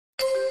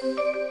Postdoc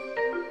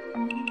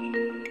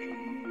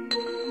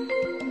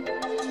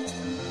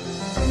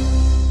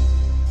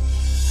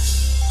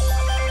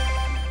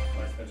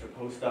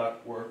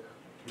work,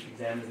 which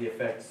examines the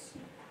effects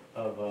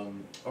of a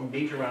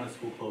major round of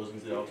school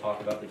closings that I'll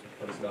talk about that took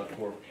place about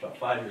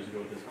 5 years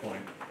ago at this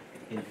point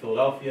in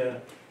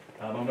Philadelphia.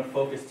 I'm going to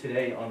focus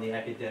today on the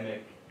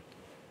academic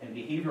and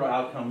behavioral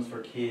outcomes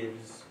for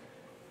kids.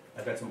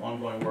 I've got some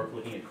ongoing work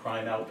looking at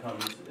crime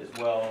outcomes as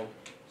well.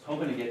 I was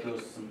hoping to get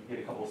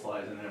a couple of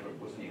slides, and then I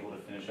wasn't able to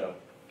finish up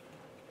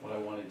what I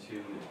wanted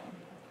to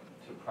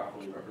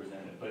properly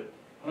represent it. But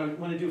what I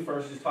want to do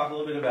first is talk a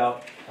little bit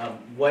about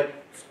what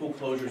school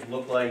closures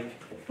look like,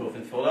 both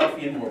in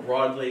Philadelphia and more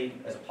broadly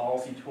as a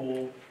policy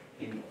tool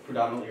in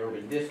predominantly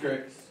urban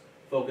districts,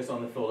 focus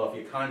on the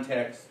Philadelphia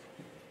context,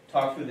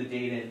 talk through the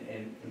data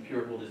and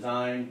empirical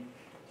design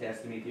to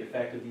estimate the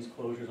effect of these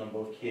closures on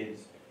both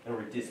kids that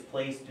were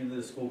displaced due to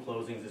the school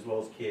closings as well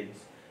as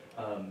kids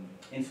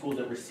in schools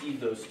that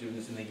received those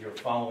students in the year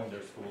following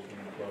their schools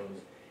being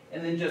closed.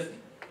 And then just,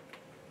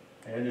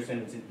 I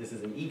understand this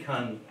is an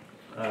econ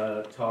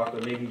talk,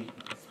 but maybe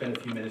spend a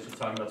few minutes just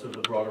talking about sort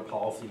of the broader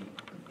policy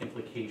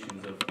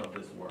implications of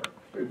this work.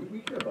 Wait, we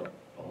care about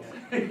policy.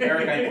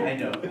 Eric, I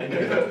know.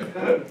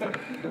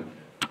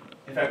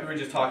 In fact, we were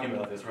just talking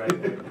about this, right?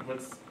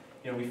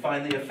 We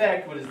find the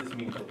effect, what does this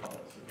mean for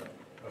policy? Right?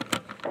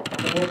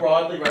 Okay. More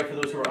broadly, right, for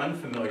those who are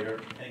unfamiliar,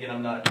 and again,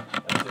 I'm not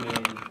assuming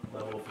any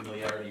level of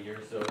familiarity here,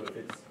 so if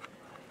it's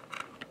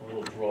a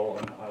little droll,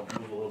 I'll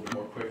move a little bit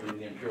more quickly to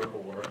the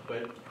empirical work,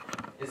 but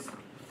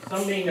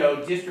some may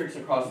know districts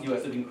across the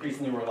U.S. have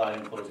increasingly relied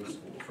on closing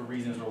schools for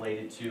reasons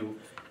related to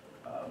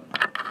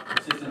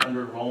persistent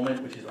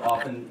under-enrollment, which is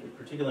often,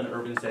 particularly in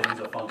urban settings,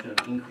 a function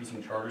of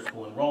increasing charter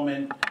school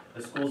enrollment.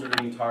 The schools that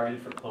are being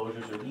targeted for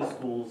closures are these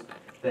schools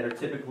that are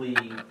typically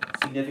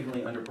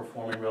significantly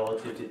underperforming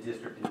relative to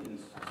district and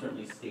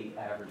certainly state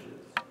averages.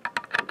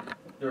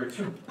 There are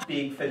two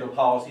big federal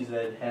policies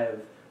that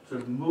have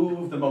sort of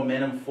moved the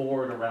momentum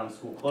forward around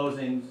school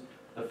closings.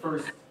 The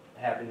first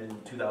happened in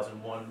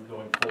 2001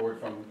 going forward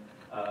from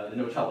the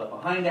No Child Left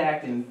Behind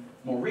Act, and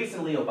more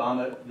recently the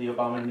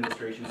Obama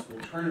administration's school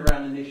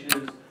turnaround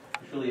initiatives,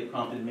 which really have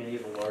prompted many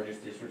of the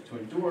largest districts to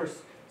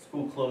endorse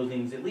school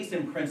closings, at least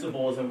in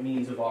principle, as a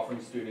means of offering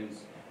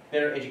students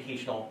better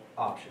educational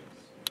options.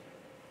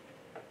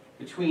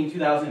 Between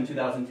 2000 and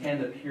 2010,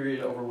 the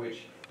period over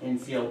which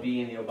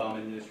NCLB and the Obama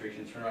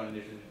administration's turnaround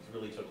initiatives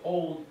really took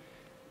hold,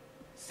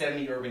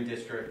 70 urban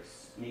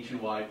districts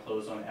nationwide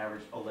closed on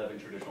average 11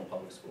 traditional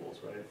public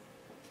schools, right?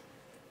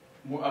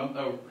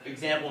 An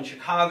example in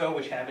Chicago,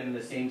 which happened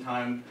at the same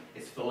time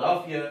as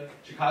Philadelphia.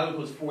 Chicago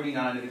closed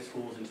 49 of its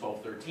schools in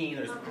 12-13.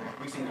 There's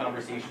recent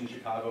conversation in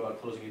Chicago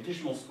about closing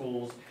additional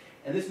schools.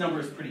 And this number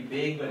is pretty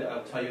big, but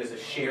I'll tell you, as a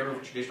share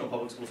of traditional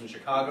public schools in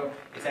Chicago,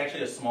 it's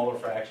actually a smaller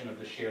fraction of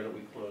the share that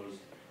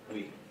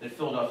that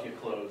Philadelphia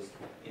closed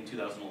in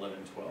 2011-12,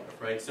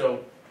 right?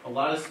 So a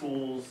lot of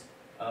schools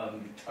are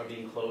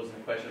being closed, and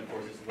the question, of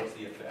course, is what's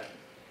the effect?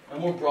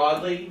 And more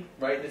broadly,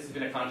 right, this has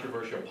been a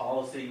controversial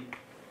policy.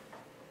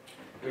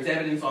 There's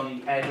evidence on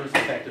the adverse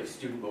effect of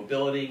student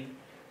mobility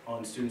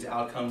on students'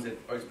 outcomes that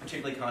are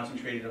particularly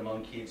concentrated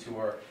among kids who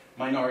are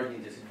minority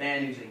and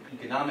disadvantaged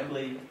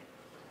economically.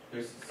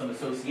 There's some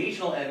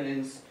associational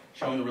evidence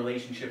showing the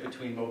relationship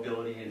between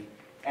mobility and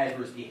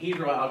adverse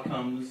behavioral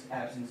outcomes,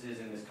 absences,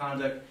 and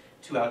misconduct.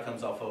 Two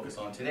outcomes I'll focus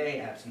on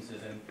today,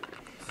 absences and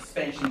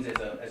suspensions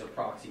as a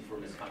proxy for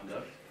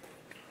misconduct.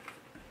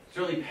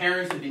 Certainly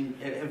parents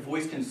have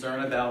voiced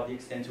concern about the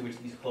extent to which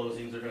these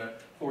closings are going to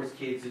force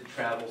kids to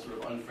travel sort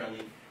of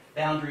unfriendly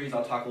boundaries.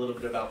 I'll talk a little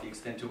bit about the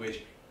extent to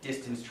which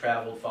distance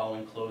traveled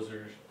following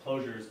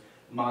closures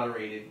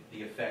moderated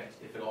the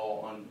effect, if at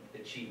all, on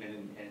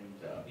achievement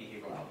and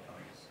behavioral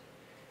outcomes.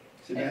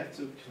 So Matt,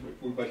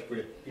 one question for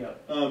you. Yeah.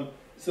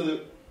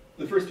 So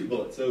the first two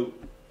bullets, so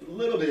a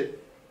little bit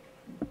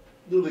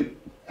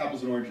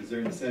apples and oranges there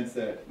in the sense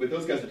that what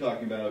those guys are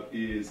talking about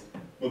is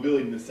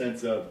mobility in the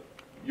sense of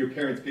your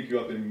parents pick you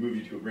up and move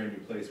you to a brand new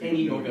place.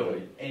 Any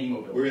mobility.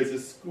 Whereas a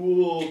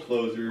school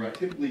closure, right,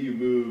 typically you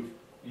move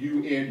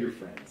you and your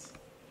friends.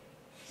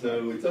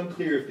 So it's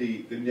unclear if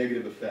the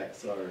negative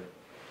effects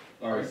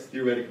are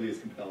theoretically as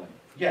compelling.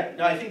 Yeah,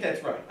 no, I think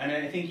that's right. I mean,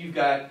 I think you've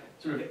got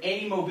sort of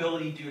any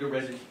mobility due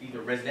to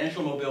either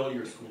residential mobility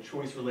or school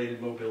choice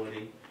related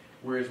mobility,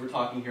 whereas we're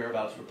talking here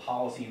about sort of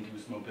policy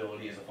induced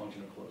mobility as a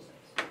function of closings.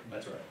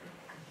 That's right.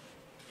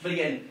 But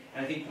again,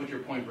 and I think what your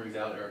point brings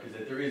out, Eric, is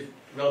that there is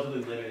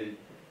relatively limited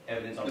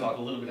evidence. I'll talk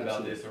a little bit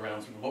about this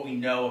around sort of what we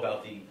know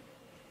about the.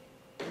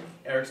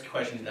 Eric's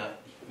question did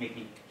not make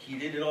me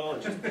heated at all.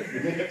 It's just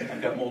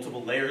I've got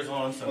multiple layers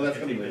on, so I'm going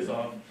to take this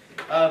off.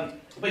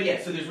 But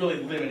yeah, so there's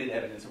really limited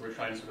evidence that we're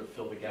trying to sort of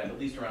fill the gap, at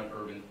least around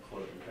urban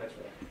closure. That's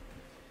right.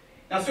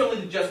 Now,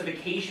 certainly the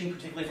justification,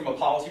 particularly from a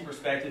policy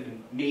perspective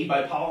and made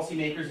by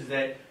policymakers, is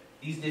that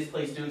these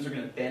displaced students are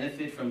going to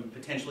benefit from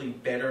potentially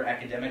better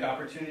academic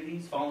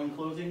opportunities following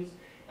closings.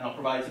 And I'll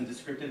provide some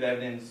descriptive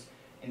evidence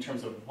in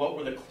terms of what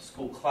were the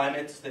school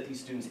climates that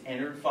these students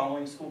entered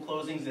following school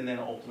closings, and then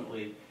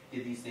ultimately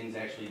did these things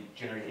actually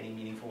generate any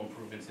meaningful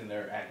improvements in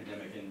their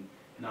academic and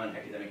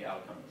non-academic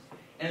outcomes?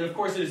 And of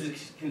course, there's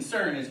this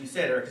concern, as you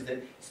said, Eric, is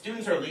that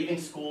students are leaving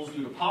schools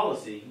due to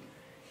policy,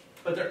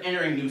 but they're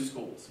entering new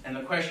schools. And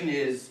the question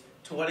is,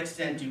 to what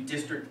extent do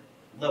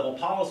district-level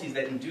policies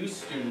that induce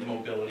student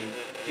mobility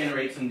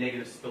generate some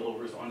negative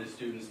spillovers onto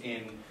students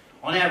in,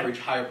 on average,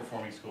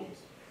 higher-performing schools?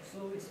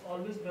 So it's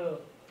always the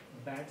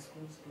bad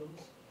schools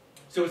close?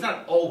 So it's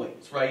not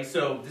always, right?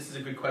 So this is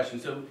a good question.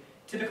 So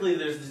typically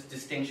there's this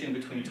distinction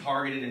between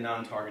targeted and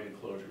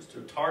non-targeted closures.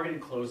 So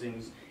targeted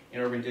closings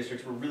in urban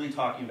districts, we're really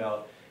talking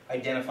about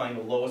identifying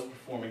the lowest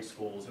performing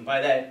schools. And by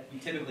that, we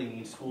typically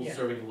mean schools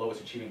serving the lowest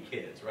achieving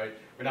kids, right?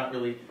 We're not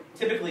really,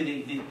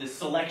 typically the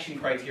selection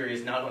criteria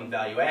is not on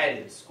value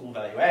added, school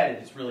value added,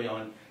 it's really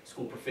on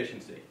school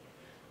proficiency.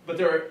 But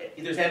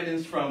there's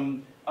evidence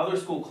from other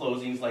school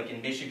closings, like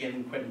in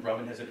Michigan, Quentin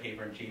Brumman has a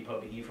paper in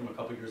JPUB from a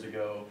couple years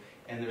ago,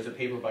 and there's a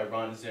paper by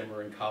Ron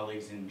Zimmer and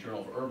colleagues in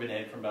Journal of Urban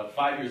Ed from about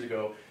 5 years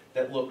ago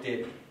that looked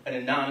at an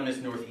anonymous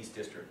Northeast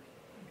district,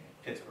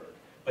 Pittsburgh.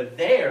 But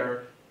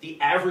there, the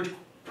average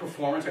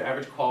performance or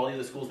average quality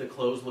of the schools that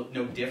closed looked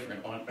no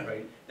different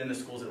than the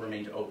schools that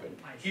remained open.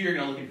 Here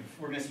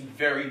we're going to see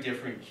very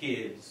different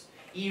kids,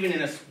 even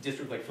in a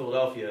district like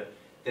Philadelphia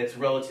that's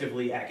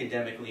relatively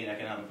academically and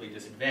economically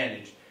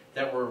disadvantaged,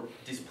 that were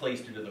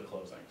displaced due to the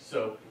closing.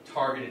 So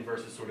targeted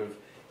versus sort of,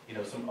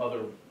 some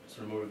other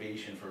sort of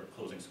motivation for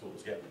closing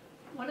schools. Yeah.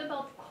 What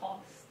about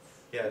costs?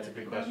 Yeah, that's a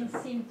good question. It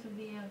doesn't seem to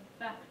be a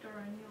factor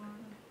in your...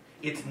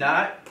 It's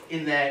not,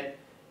 in that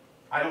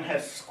I don't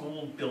have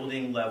school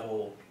building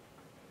level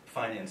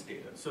finance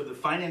data. So the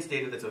finance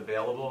data that's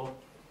available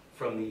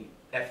from the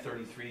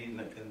F33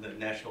 and the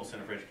National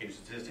Center for Education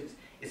Statistics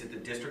is at the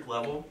district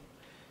level.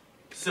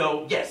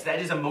 So yes, that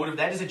is a motive,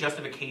 that is a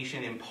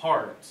justification in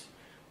part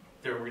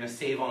that we're going to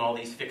save on all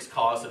these fixed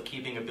costs of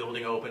keeping a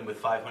building open with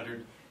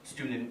 500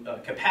 student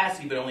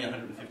capacity, but only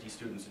 150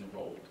 students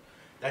enrolled.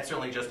 That's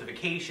certainly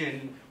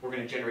justification. We're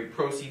going to generate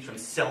proceeds from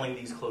selling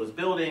these closed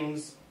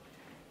buildings.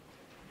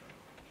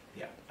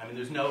 Yeah, I mean,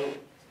 there's no...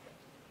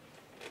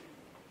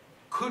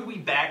 Could we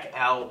back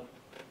out,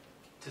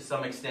 to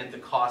some extent, the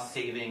cost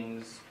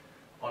savings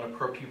on a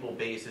per pupil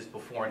basis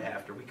before and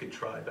after? We could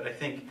try, but I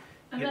think...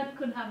 And that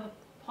could have a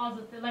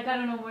positive, like I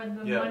don't know where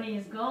the money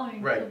is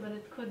going to, but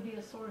it could be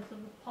a source of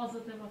a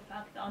positive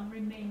effect on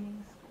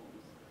remaining schools.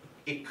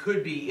 It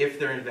could be if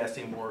they're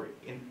investing more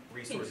in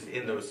resources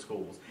in those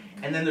schools.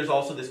 And then there's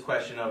also this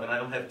question of, and I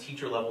don't have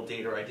teacher level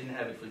data, or I didn't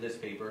have it for this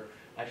paper,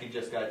 I actually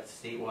just got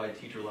statewide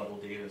teacher level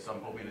data, so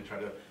I'm hoping to try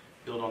to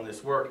build on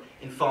this work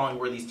in following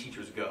where these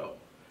teachers go,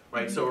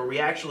 right? So are we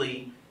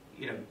actually,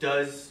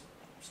 does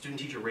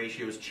student-teacher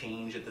ratios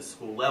change at the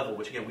school level,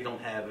 which again, we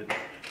don't have at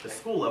the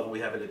school level, we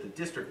have it at the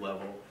district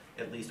level,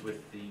 at least with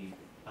the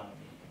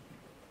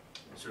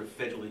sort of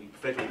federally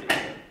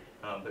data.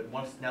 But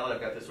now that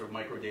I've got this sort of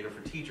micro data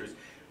for teachers,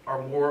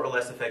 are more or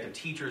less effective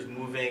teachers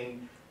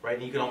moving, right?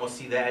 And you can almost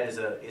see that as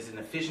an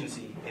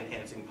efficiency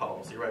enhancing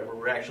policy, right? Where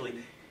we're actually,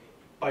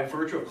 by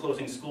virtue of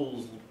closing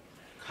schools,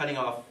 cutting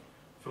off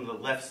from the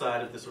left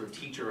side of the sort of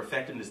teacher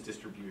effectiveness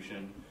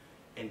distribution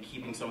and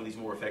keeping some of these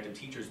more effective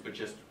teachers, but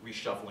just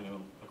reshuffling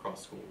them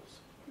across schools.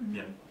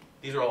 Yeah,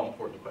 these are all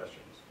important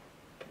questions.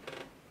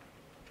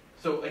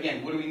 So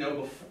again, what do we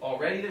know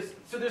already?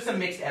 There's some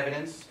mixed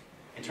evidence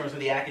in terms of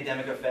the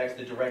academic effects,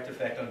 the direct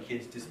effect on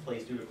kids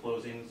displaced due to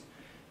closings.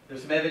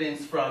 There's some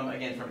evidence from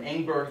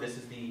Engberg, this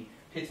is the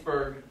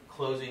Pittsburgh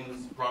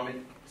closings,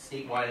 Brumman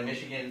statewide in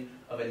Michigan,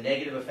 of a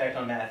negative effect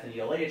on math and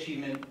ELA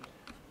achievement.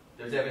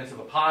 There's evidence of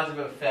a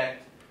positive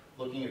effect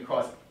looking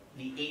across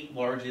the 8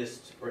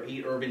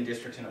 urban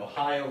districts in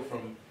Ohio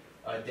from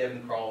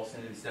Devin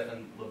Carlson and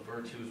Stefan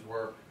Levertu's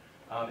work,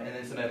 and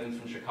then some evidence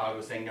from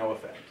Chicago saying no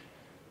effect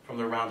from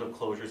the round of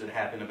closures that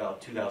happened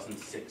about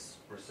 2006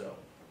 or so.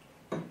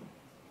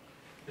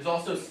 There's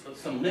also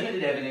some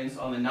limited evidence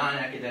on the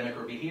non-academic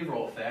or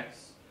behavioral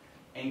effects.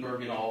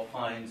 Engberg and all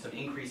find some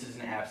increases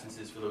in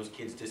absences for those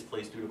kids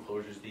displaced due to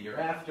closures the year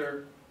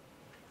after.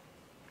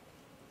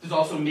 There's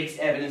also mixed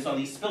evidence on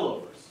these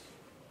spillovers.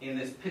 In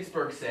this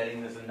Pittsburgh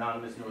setting, this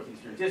anonymous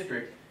Northeastern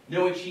district,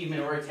 no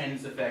achievement or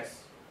attendance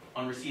effects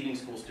on receiving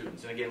school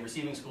students. And again,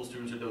 receiving school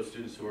students are those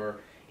students who are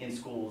in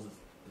schools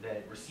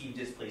that receive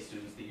displaced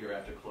students the year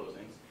after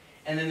closings.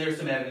 And then there's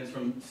some evidence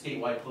from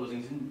statewide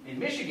closings in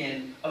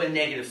Michigan of a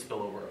negative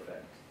spillover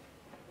effect.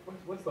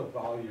 What's the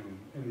volume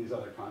in these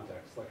other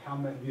contexts? Like how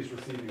many, these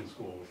receiving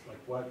schools, like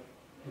what,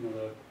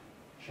 the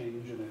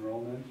change in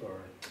enrollment or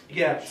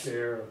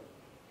share?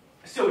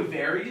 So it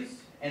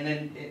varies,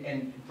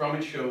 and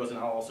Brumman shows, and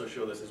I'll also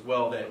show this as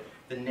well, that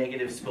the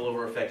negative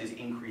spillover effect is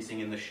increasing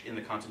in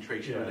the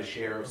concentration or the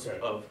share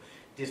of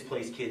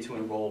displaced kids who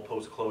enroll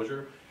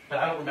post-closure. But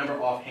I don't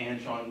remember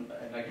offhand, Sean,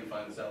 and I can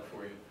find this out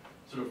for you,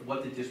 sort of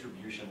what the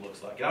distribution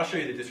looks like. And I'll show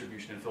you the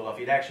distribution in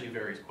Philadelphia. It actually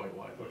varies quite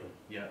widely. Okay.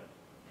 Yeah.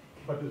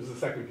 But there's the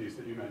second piece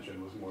that you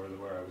mentioned was more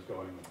where I was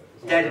going with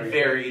it. That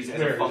varies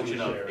as a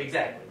function of,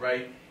 exactly,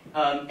 right?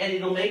 And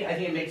I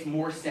think it makes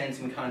more sense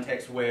in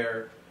context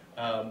where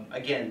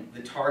Again,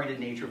 the targeted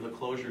nature of the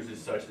closures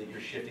is such that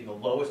you're shifting the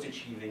lowest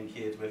achieving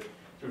kids with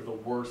sort of the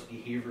worst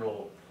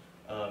behavioral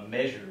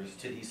measures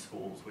to these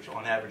schools, which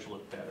on average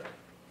look better.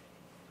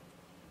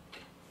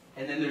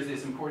 And then there's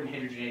this important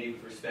heterogeneity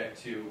with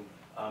respect to,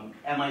 am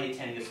I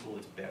attending a school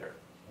that's better?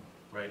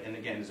 Right? And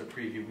again, as a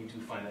preview, we do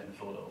find that in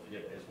Philadelphia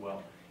as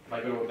well. If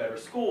I go to a better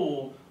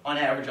school, on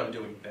average, I'm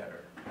doing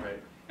better.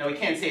 Right? Now, we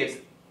can't say it's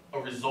a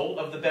result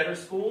of the better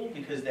school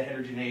because the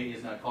heterogeneity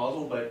is not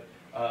causal, but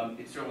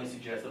it certainly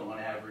suggests that on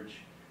average,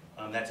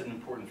 that's an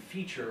important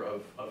feature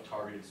of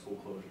targeted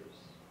school closures.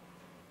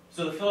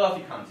 So the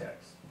Philadelphia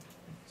context.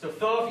 So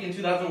Philadelphia in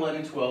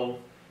 2011-12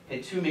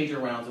 had two major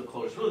rounds of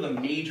closures. Really the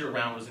major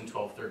round was in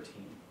 12-13.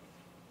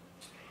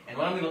 And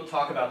what I'm going to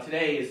talk about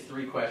today is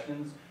three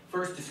questions.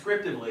 First,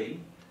 descriptively,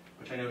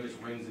 which I know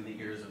just rings in the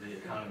ears of the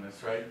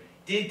economists, right?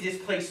 Did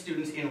displaced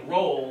students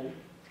enroll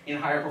in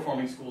higher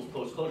performing schools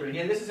post-closure?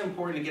 Again, this is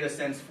important to get a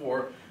sense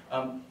for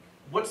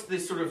what's the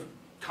sort of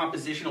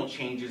compositional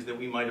changes that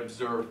we might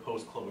observe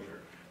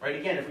post-closure, right?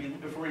 Again,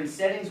 if we're in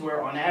settings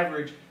where on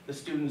average the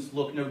students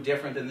look no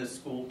different than the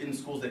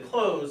schools that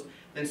closed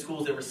than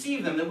schools that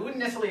receive them, then we wouldn't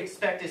necessarily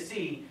expect to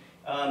see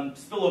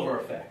spillover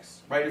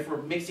effects, right? If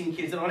we're mixing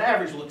kids that on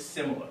average look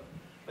similar.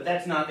 But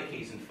that's not the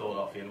case in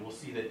Philadelphia, and we'll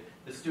see that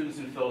the students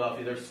in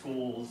Philadelphia, their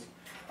schools,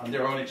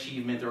 their own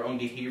achievement, their own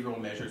behavioral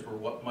measures were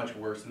much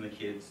worse than the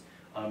kids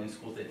in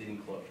schools that didn't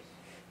close.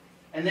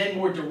 And then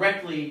more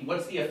directly,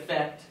 what's the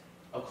effect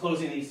of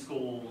closing these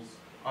schools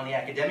on the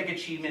academic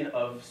achievement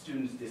of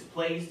students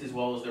displaced as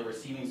well as their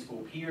receiving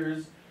school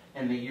peers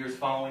and the years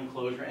following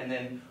closure, and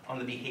then on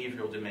the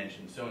behavioral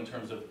dimension. So in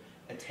terms of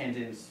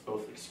attendance,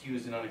 both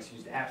excused and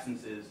unexcused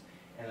absences,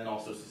 and then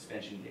also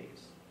suspension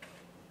days.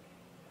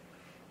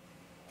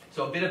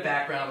 So a bit of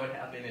background on what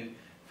happened in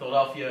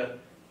Philadelphia.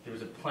 There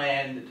was a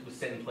plan that was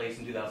set in place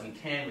in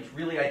 2010 which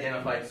really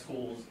identified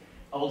schools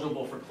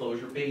eligible for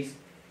closure based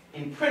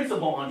in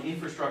principle on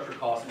infrastructure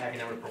costs and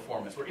academic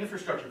performance, where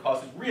infrastructure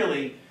cost is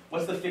really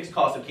what's the fixed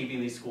cost of keeping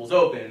these schools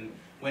open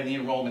when the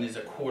enrollment is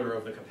a quarter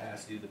of the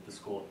capacity that the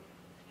school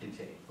can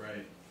take,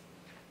 right?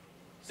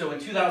 So in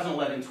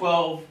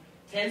 2011-12,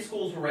 10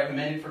 schools were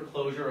recommended for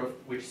closure, of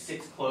which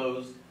 6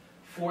 closed,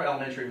 4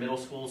 elementary and middle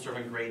schools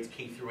serving grades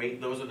K through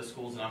 8. Those are the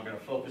schools that I'm going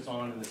to focus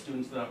on and the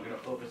students that I'm going to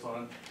focus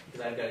on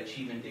because I've got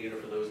achievement data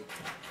for those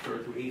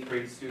through 8th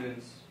grade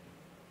students.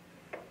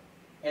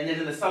 And then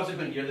in the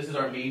subsequent year, this is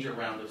our major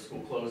round of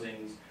school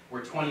closings,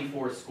 where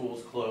 24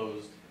 schools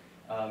closed,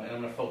 and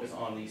I'm going to focus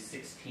on the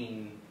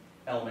 16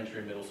 elementary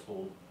and middle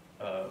school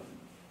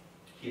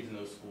kids in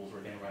those schools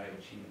where, again, where I have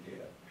achievement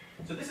data.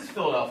 So this is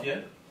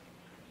Philadelphia.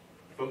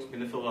 Folks been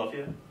to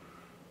Philadelphia?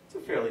 It's a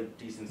fairly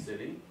decent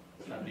city.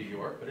 It's not New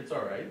York, but it's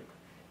all right.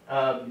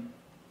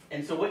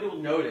 And so what you'll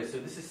notice, so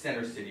this is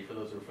Center City, for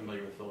those who are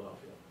familiar with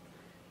Philadelphia.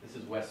 This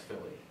is West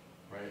Philly,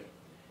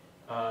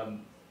 right?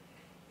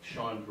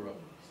 Sean grew up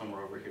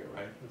somewhere over here,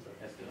 right?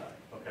 As did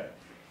I. Okay.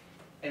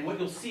 And what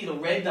you'll see, the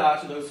red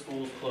dots are those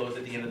schools closed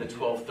at the end of the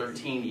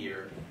 12-13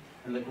 year,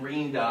 and the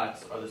green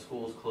dots are the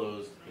schools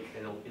closed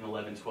in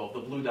 11-12. The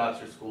blue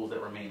dots are schools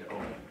that remained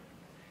open.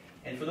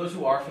 And for those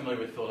who are familiar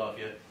with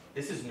Philadelphia,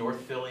 this is North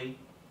Philly,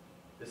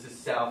 this is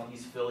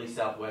Southeast Philly,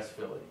 Southwest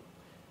Philly.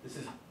 This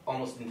is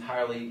almost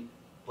entirely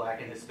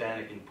black and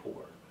Hispanic and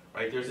poor,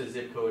 right? There's a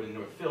zip code in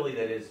North Philly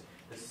that is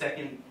the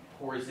second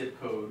poorest zip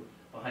code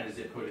behind a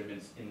zip code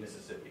in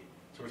Mississippi.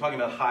 So we're talking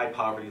about high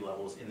poverty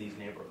levels in these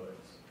neighborhoods.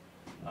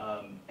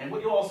 And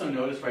what you'll also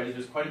notice, right, is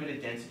there's quite a bit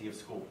of density of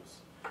schools,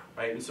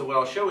 right? And so what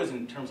I'll show is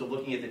in terms of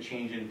looking at the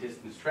change in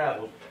distance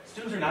traveled,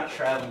 students are not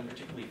traveling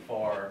particularly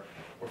far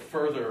or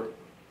further,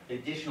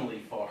 additionally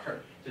far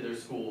to their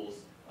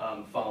schools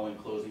following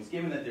closings,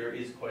 given that there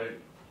is quite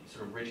a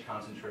sort of rich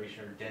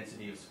concentration or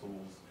density of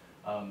schools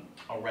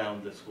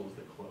around the schools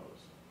that close.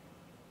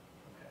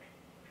 Okay.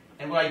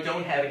 And what I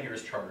don't have in here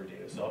is charter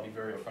data, so I'll be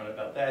very upfront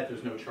about that.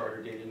 There's no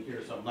charter data in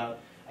here, so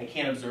I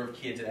can't observe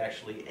kids that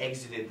actually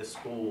exited the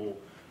school,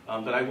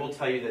 but I will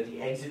tell you that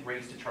the exit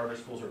rates to charter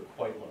schools are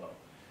quite low.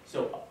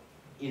 So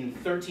in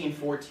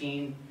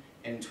 13-14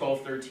 and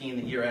 12-13,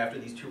 the year after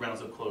these 2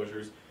 rounds of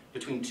closures,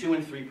 between 2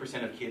 and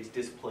 3% of kids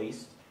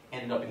displaced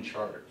ended up in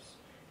charters.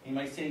 And you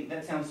might say,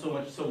 that sounds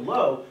so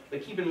low,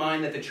 but keep in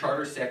mind that the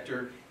charter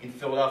sector in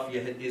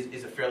Philadelphia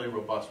is a fairly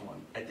robust one.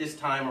 At this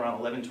time,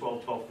 around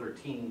 11-12,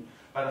 12-13,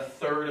 about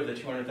 1/3 of the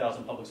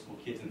 200,000 public school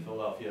kids in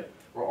Philadelphia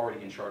were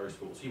already in charter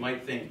schools. So you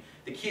might think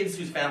the kids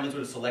whose families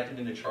would have selected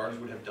into charters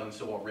would have done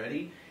so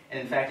already. And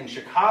in fact, in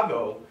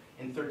Chicago,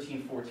 in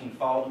 13-14,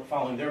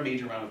 following their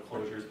major round of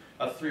closures,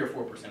 about 3 or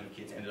 4% of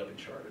kids ended up in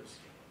charters.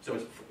 So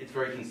it's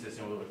very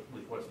consistent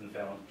with what's been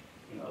found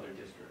in other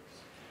districts.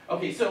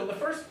 Okay, so the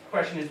first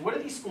question is, what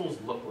do these schools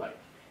look like,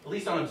 at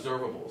least on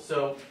observables?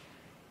 So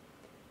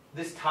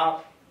this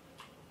top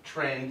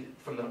trend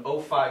from the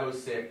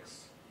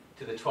 05-06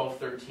 to the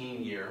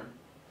 12-13 year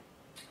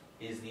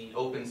is the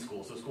open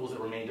schools, so schools that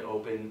remained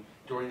open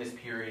during this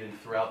period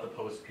and throughout the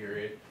post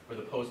period, where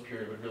the post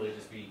period would really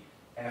just be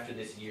after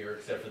this year,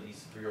 except for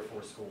these 3 or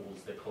 4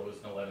 schools that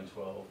closed in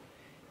 11-12.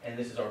 And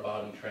this is our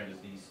bottom trend, is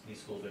these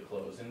schools that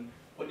close. And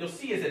what you'll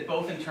see is that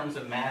both in terms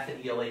of math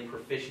and ELA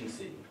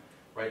proficiency,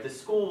 right, the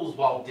schools,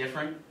 while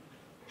different,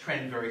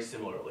 trend very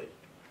similarly,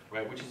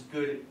 right, which is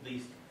good at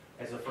least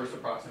as a first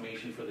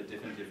approximation for the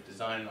definitive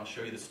design, and I'll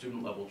show you the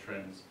student level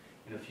trends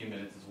in a few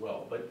minutes as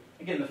well. But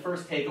again, the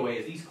first takeaway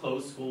is these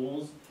closed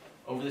schools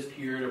over this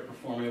period are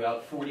performing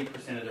about 40%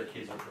 of their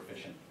kids are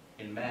proficient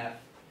in math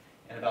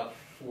and about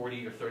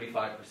 40 or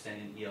 35%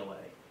 in ELA,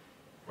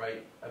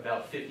 right?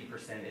 About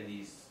 50% in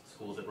these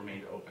schools that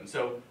remained open.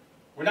 So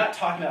we're not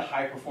talking about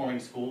high performing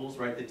schools,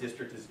 right? The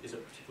district is a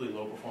particularly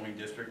low performing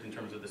district in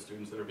terms of the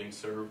students that are being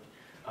served.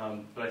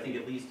 But I think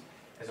at least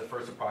as a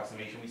first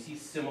approximation, we see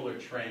similar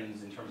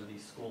trends in terms of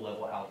these school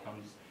level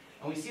outcomes.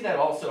 And we see that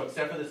also,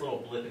 except for this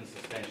little blip in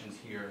suspensions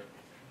here.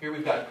 Here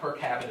we've got per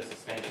capita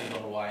suspensions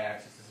on the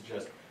y-axis. This is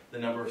just the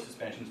number of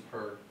suspensions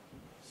per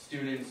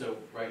student. So,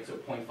 right, so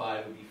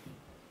 0.5 would be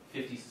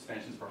 50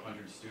 suspensions per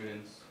 100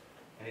 students.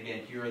 And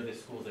again, here are the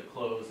schools that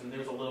closed. And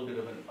there's a little bit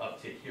of an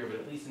uptick here, but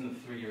at least in the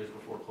 3 years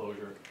before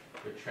closure,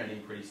 they're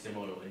trending pretty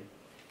similarly.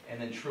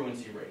 And then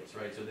truancy rates,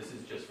 right? So this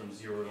is just from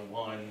 0 to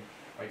 1,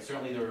 right?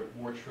 Certainly there are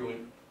more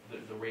truant,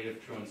 the rate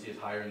of truancy is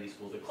higher in these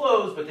schools that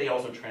close, but they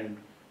also trend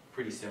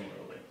pretty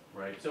similarly,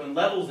 right? So in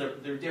levels,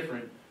 they're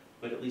different,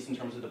 but at least in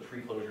terms of the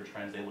pre-closure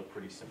trends, they look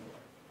pretty similar.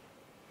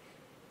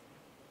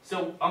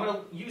 So I'm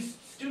going to use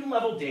student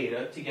level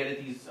data to get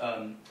at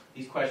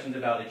these questions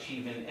about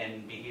achievement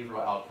and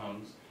behavioral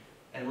outcomes,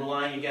 and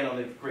relying again on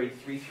the grade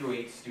 3 through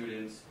 8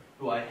 students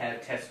who I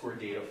have test score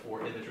data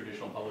for in the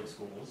traditional public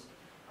schools.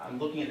 I'm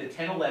looking at the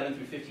 10, 11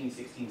 through 15,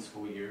 16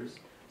 school years.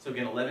 So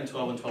again, 11,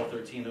 12, and 12,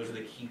 13, those are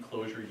the key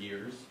closure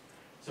years.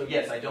 So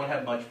yes, I don't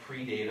have much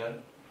pre-data.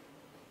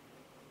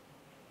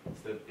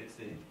 It's the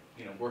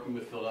working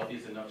with Philadelphia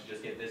is enough to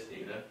just get this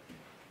data.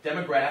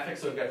 Demographics,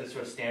 so I've got this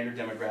sort of standard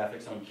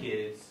demographics on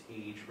kids,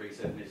 age, race,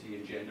 ethnicity,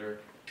 and gender.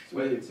 So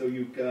wait, so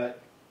you've got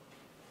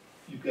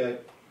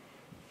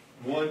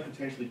one,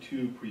 potentially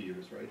 2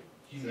 pre-years, right?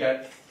 You've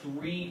got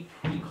 3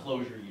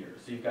 pre-closure years.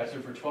 So you've got, so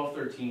for 12,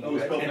 13, you've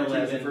got 12, 10, 13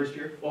 11. was the first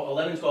year? Well,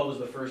 11, 12 was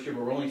the first year,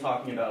 but we're only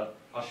talking about,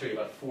 I'll show you,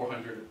 about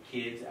 400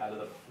 kids out of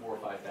the 4,000 or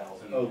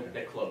 5,000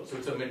 that closed. So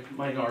it's a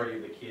minority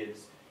of the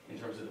kids in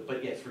terms of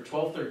but yes, for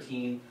 12,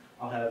 13,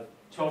 I'll have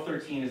 12,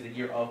 13 is the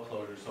year of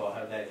closure, so I'll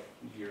have that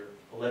year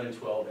 11,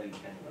 12, and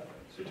 10, 11.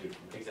 So 2.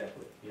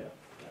 Exactly, yeah.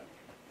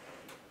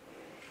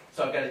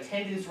 So I've got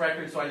attendance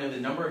records, so I know the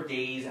number of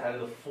days out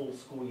of the full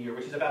school year,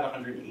 which is about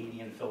 180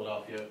 in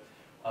Philadelphia,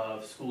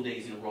 of school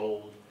days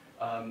enrolled,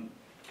 and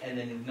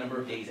then the number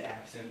of days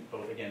absent,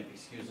 both again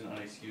excused and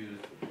unexcused,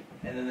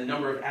 and then the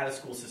number of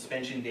out-of-school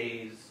suspension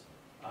days,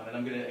 and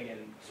I'm going to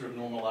again sort of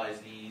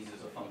normalize these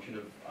as a function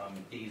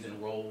of days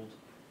enrolled,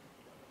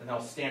 and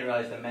I'll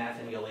standardize the math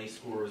and ELA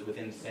scores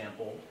within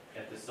sample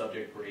at the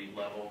subject grade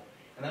level,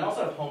 and then I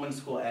also have home and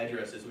school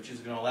addresses, which is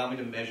going to allow me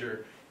to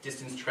measure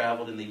distance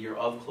traveled in the year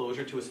of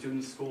closure to a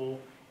student's school,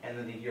 and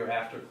then the year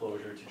after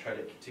closure to try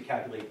to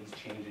calculate these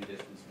change in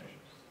distance measures.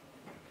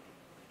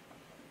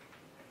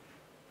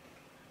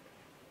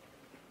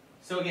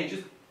 So again,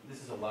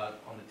 this is a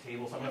lot on the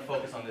table, so I'm going to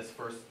focus on this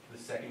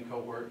second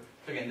cohort.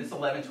 So again, this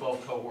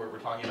 11-12 cohort, we're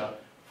talking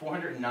about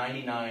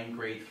 499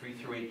 grade 3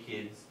 through 8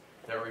 kids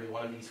that are in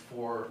one of these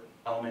 4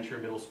 elementary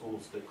and middle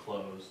schools that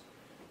closed,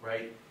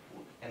 right?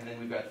 And then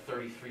we've got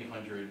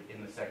 3,300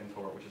 in the second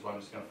cohort, which is why I'm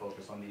just going to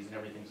focus on these, and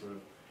everything is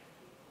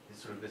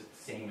sort of the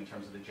same in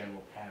terms of the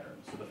general pattern.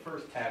 So the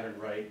first pattern,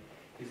 right,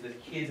 is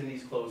that kids in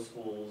these closed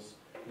schools,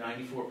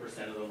 94%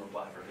 of them are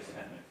Black or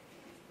Hispanic,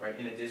 right?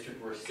 In a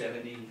district where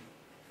 75%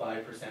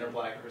 are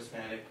Black or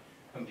Hispanic,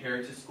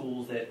 compared to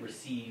schools that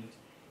received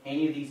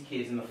any of these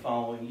kids in the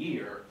following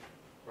year,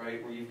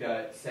 right, where you've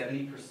got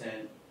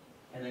 70%,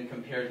 and then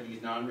compared to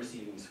these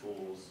non-receiving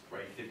schools,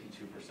 right,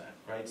 52%,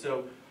 right?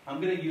 So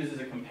I'm going to use as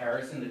a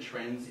comparison the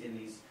trends in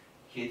these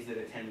kids that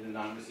attended a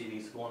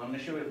non-receiving school, and I'm going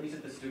to show you at least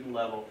at the student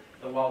level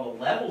that while the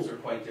levels are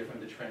quite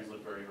different, the trends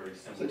look very, very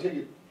similar. So I take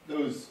it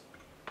those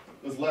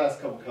last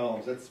couple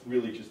columns, that's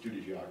really just due to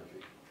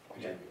geography,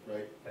 yeah,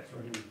 right? That's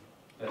right.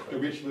 That's right. The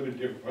rich live in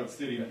different parts of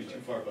the city and be too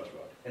far bus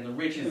route. And the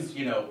rich is,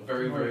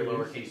 very, very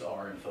lowercase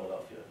r in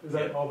Philadelphia. Is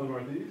that all the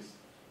Northeast?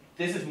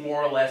 This is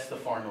more or less the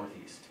far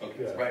northeast,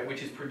 Okay. right?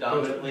 Which is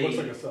predominantly. It looks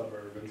like a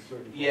suburb in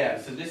certain Yeah.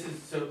 places. So this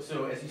is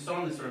so as you saw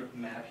on this sort of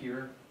map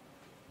here,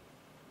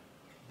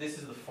 this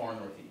is the far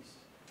northeast,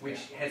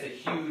 which has a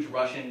huge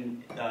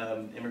Russian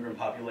immigrant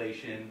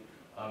population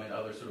and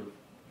other sort of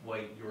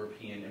white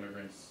European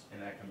immigrants in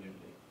that community.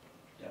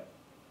 Yeah.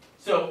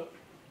 So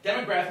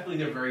demographically,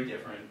 they're very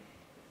different.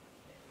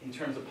 In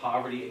terms of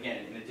poverty,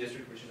 again, in a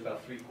district which is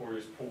about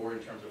 3/4 poor in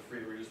terms of free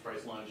or reduced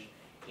price lunch,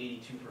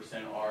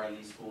 82% are in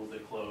these schools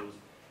that closed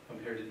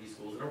compared to these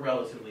schools that are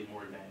relatively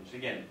more advantaged.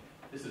 Again,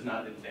 this is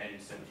not an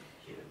advantage set of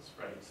kids,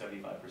 right?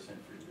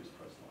 75% free or reduced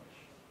price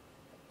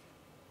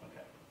lunch.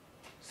 Okay.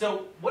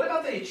 So what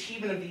about the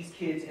achievement of these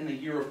kids in the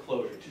year of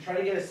closure? To try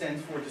to get a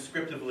sense for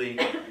descriptively,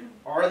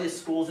 are the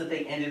schools that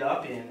they ended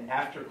up in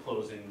after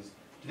closings,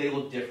 do they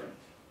look different?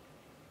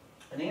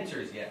 And the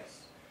answer is yes.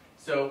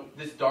 So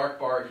this dark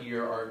bar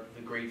here are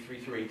the grade 3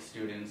 through 8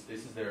 students.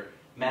 This is their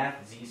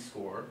math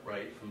Z-score,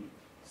 right, from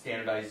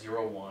standardized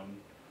 0-1.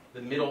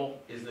 The middle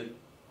is the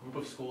group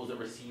of schools that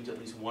received at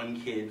least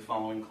one kid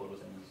following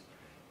closings.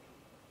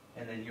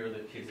 And then here are the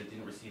kids that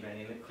didn't receive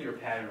any. And the clear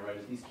pattern, right,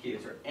 is these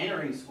kids are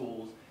entering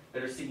schools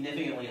that are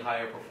significantly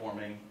higher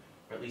performing,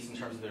 or at least in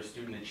terms of their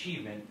student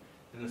achievement,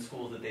 than the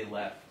schools that they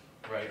left,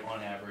 right,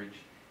 on average.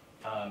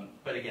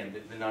 But again,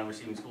 the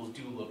non-receiving schools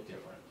do look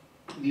different.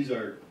 These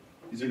are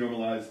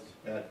normalized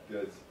at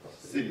the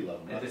city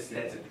level, not that's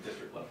at the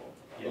district level.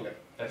 Yeah, okay.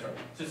 That's right.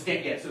 So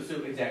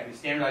so exactly,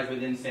 standardized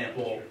within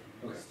sample,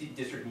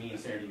 district mean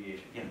standard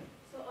deviation. Yeah.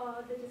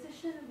 So the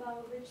decision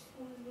about which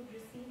schools would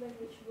receive and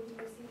which wouldn't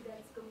receive,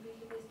 that's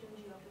completely based on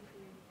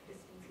geography and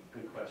distance.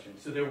 Good question.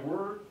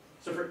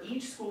 So for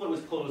each school that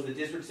was closed, the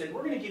district said,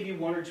 we're going to give you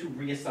 1 or 2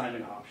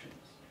 reassignment options.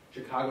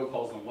 Chicago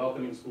calls them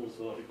welcoming schools,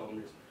 Philadelphia calls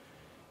them.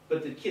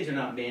 But the kids are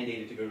not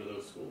mandated to go to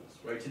those schools,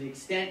 right? To the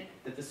extent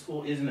that the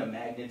school isn't a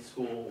magnet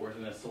school or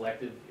isn't a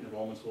selective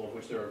enrollment school, of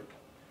which there are,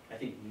 I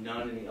think,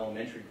 none in the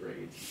elementary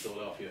grades in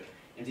Philadelphia,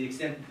 and to the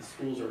extent that the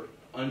schools are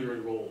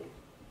under-enrolled,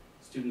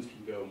 students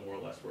can go more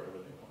or less wherever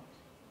they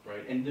want,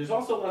 right? And there's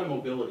also a lot of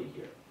mobility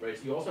here, right?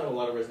 So you also have a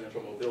lot of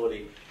residential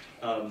mobility,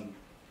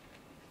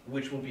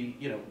 which will be,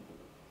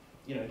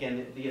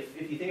 again,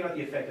 if you think about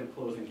the effect of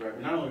closings, right?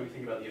 Not only do we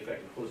think about the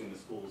effect of closing the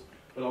schools,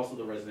 but also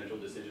the residential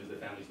decisions that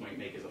families might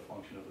make as a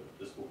function of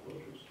the school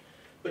closures.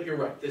 But you're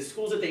right, the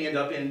schools that they end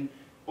up in,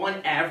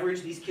 on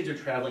average, these kids are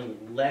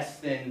traveling less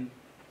than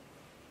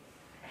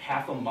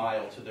half a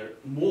mile to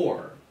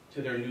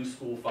their new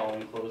school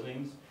following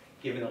closings,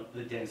 given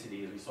the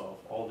density, as we saw, of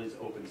all these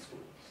open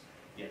schools.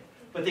 Yeah,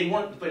 but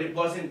it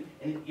wasn't,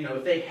 and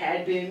if they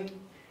had been,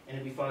 and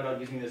if we thought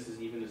about using this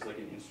as even as like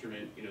an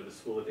instrument, the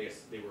school that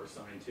they were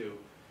assigned to,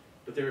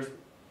 but there's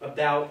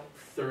about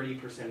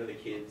 30% of the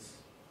kids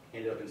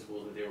ended up in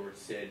schools that they were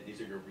said,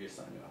 these are your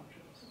reassignment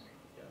options.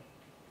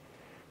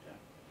 Yeah.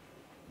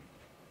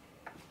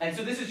 And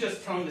so this is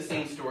just telling the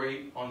same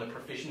story on the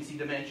proficiency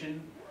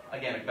dimension.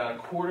 Again, about a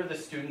quarter of the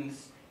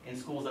students in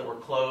schools that were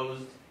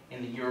closed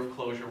in the year of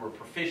closure were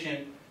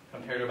proficient,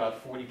 compared to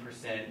about 40%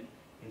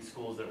 in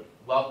schools that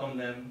welcomed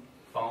them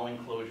following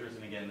closures.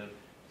 And again, the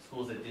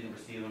schools that didn't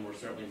receive them were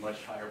certainly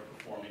much higher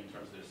performing in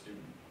terms of their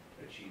student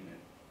achievement.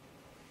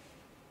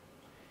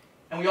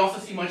 And we also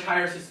see much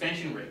higher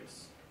suspension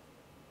rates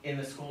in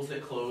the schools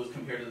that closed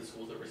compared to the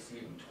schools that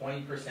received them.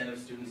 20% of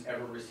students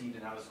ever received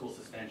an out-of-school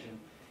suspension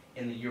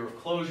in the year of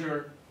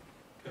closure,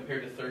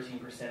 compared to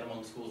 13%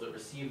 among schools that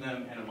received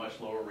them, and a much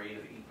lower rate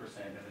of 8%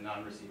 in the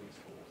non-receiving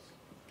schools.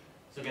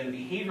 So again, the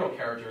behavioral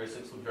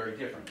characteristics look very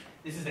different.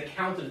 This is the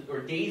count of,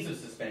 or days of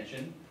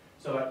suspension.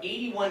 So about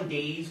 81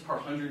 days per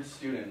 100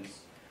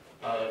 students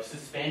of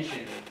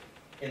suspension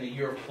in the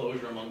year of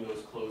closure among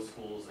those closed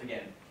schools.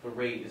 Again, the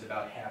rate is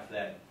about half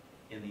that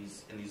in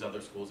these other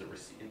schools that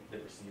receive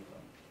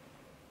them.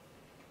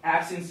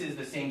 Absences,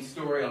 the same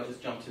story. I'll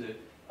just jump to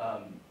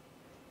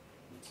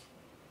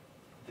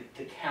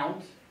the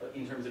count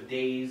in terms of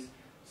days.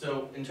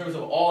 So in terms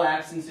of all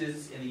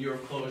absences in the year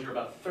of closure,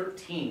 about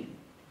 13,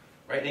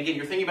 right? And again,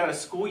 you're thinking about a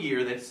school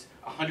year that's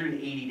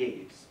 180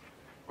 days,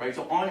 right?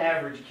 So on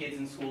average, kids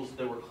in schools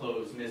that were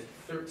closed missed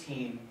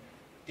 13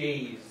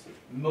 days,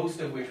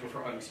 most of which were for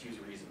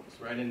unexcused reasons,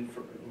 right? And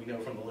we know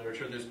from the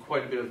literature, there's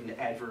quite a bit of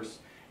adverse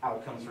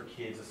outcomes for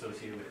kids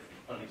associated with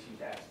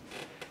unexcused absences.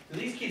 So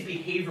these kids'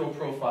 behavioral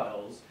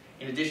profiles,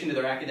 in addition to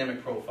their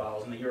academic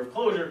profiles in the year of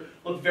closure,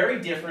 look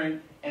very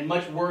different and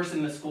much worse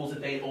in the schools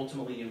that they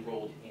ultimately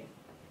enrolled in.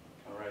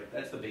 All right,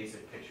 that's the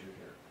basic picture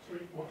here.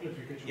 Sorry, what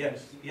clarification?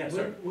 Yes,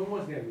 sir. When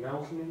was the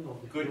announcement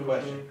of the Good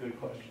question.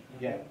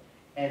 Yeah.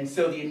 And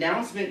so the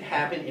announcement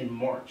happened in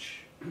March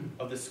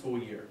of the school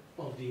year.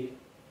 Of the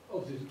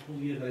school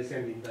year that is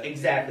ending.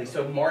 Exactly.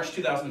 So March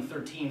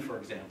 2013, for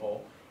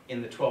example,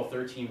 in the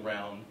 12-13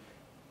 round,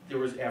 there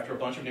was, after a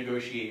bunch of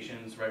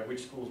negotiations, right,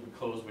 which schools would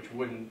close, which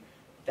wouldn't,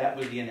 that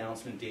was the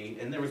announcement date.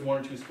 And there was 1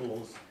 or 2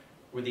 schools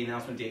where the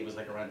announcement date was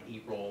like around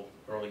April,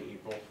 early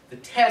April. The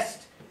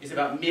test is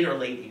about mid or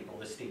late April,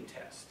 the state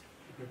test,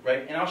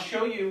 right? And I'll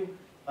show you,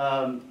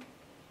 I'm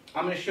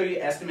going to show you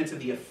estimates of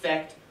the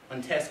effect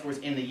on test scores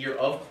in the year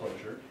of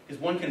closure.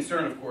 Because one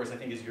concern, of course, I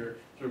think is you're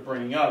sort of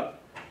bringing up,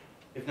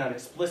 if not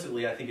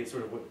explicitly, I think it's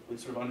sort of what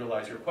sort of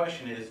underlies your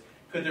question is,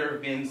 could there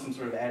have been some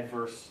sort of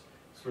adverse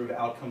sort of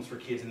outcomes for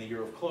kids in the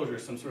year of closure,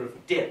 some sort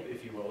of dip,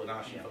 if you will, an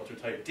Ashenfelter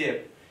type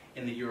dip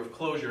in the year of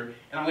closure?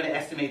 And I'm going to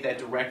estimate that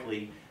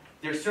directly.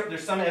 There's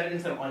some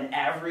evidence that on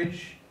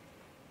average,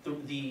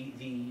 like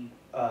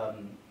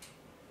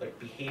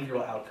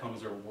behavioral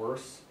outcomes are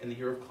worse in the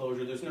year of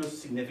closure. There's no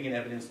significant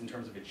evidence in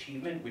terms of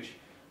achievement, which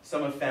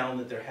some have found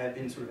that there have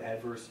been sort of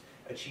adverse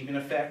achievement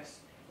effects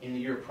in the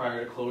year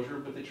prior to closure,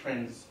 but the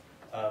trends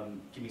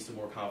give me some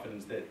more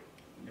confidence that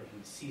we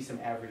see some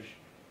average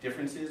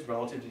differences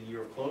relative to the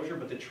year of closure,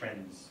 but the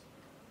trends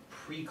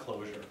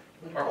pre-closure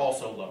are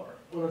also lower.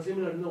 On a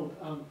similar note,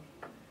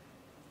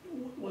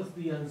 was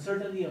the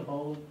uncertainty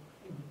about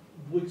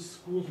which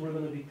schools were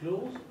going to be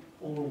closed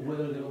or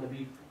whether they're going to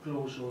be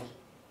closures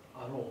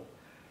at all?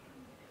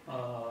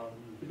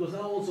 Because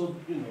that also,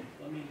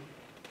 I mean,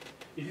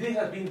 if this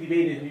has been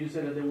debated, and you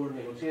said that there were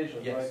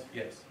negotiations, Yes, right?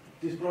 yes.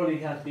 This probably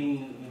has been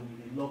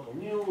in the local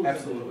news,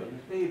 Absolutely. in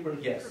the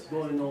newspapers, Yes.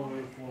 going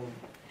over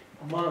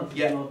for months,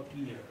 Yeah. not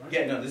years, right?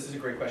 Yeah, no, this is a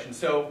great question.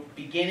 So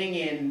beginning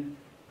in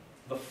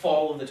the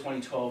fall of the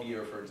 2012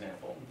 year, for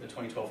example, the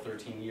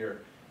 2012-13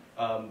 year,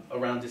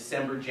 around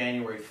December,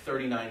 January,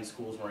 39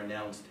 schools were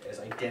announced as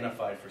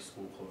identified for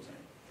school closing,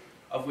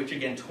 of which,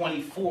 again,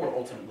 24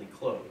 ultimately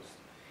closed.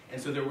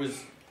 And so there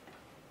was,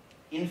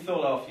 in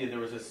Philadelphia,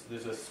 there's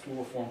a school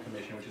reform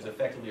commission, which is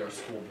effectively our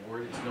school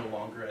board. It's no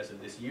longer as of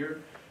this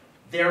year.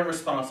 They're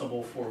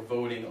responsible for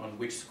voting on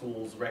which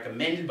schools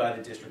recommended by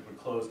the district would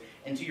close.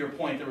 And to your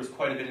point, there was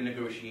quite a bit of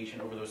negotiation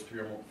over those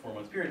 3 or 4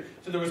 month period.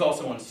 So there was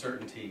also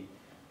uncertainty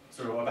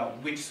sort of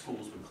about which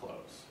schools would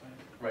close,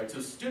 right? So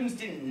students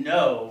didn't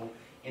know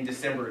in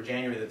December or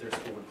January that their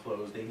school would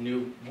close. They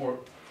knew more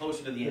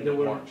closer to the end of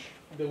March.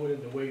 They were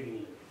in the waiting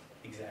list.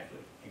 Exactly,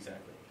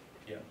 exactly,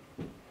 yeah.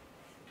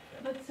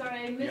 But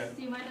sorry, I missed,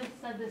 you might have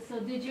said this, so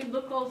did you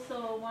look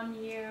also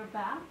 1 year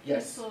back?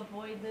 Yes. Just to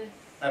avoid this?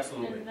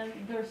 Absolutely. And then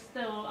they're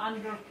still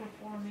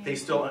underperforming They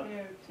still-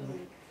 compared to...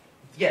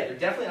 Yeah, they're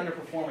definitely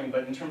underperforming,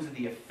 but in terms of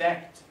the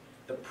effect,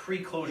 the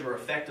pre-closure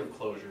effect of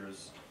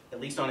closures, at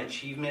least on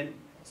achievement,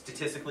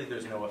 statistically,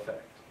 there's no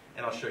effect.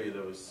 And I'll show you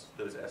those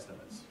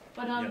estimates.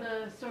 But on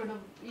the sort of,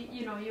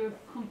 you know, you're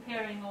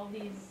comparing all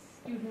these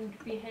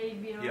student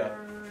behavior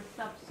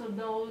stuff, so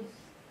those,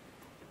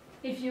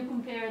 if you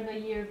compare the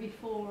year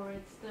before,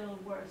 it's still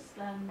worse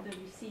than the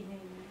receiving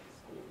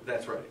school.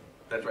 That's right.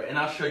 That's right. And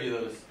I'll show you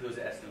those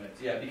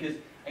estimates. Yeah, because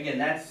again,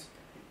 that's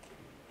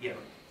let me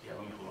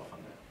hold off on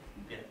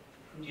that. Yeah.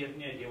 Do you have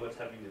any idea what's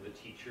happening to the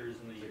teachers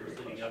in the years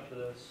leading up to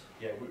this?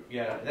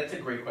 Yeah, that's a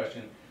great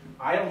question.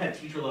 I don't have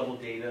teacher level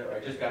data, or I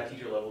just got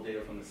teacher level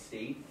data from the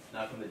state,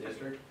 not from the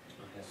district.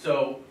 Okay.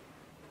 So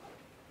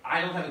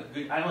I don't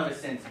have a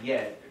sense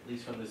yet, at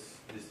least from this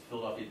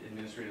Philadelphia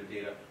administrative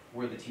data,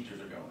 where the teachers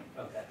are going.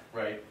 Okay.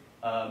 Right.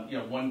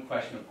 One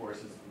question, of course,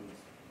 is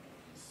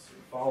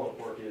follow-up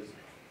work is,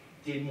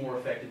 did more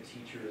effective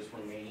teachers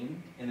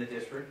remain in the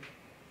district?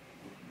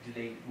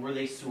 Were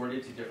they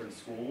sorted to different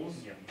schools?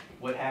 Yeah.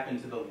 What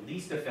happened to the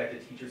least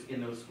effective teachers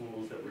in those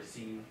schools that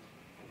received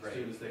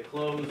students that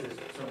closed,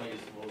 certainly as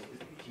well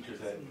as teachers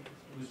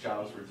whose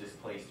jobs were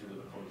displaced due to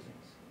the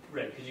closings?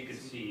 Right, because you can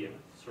see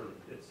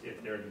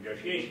if they're in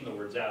negotiation, the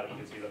word's out, you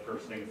can see the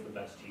first thing is the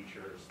best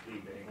teachers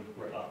leaving.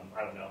 Right.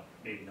 I don't know,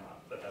 maybe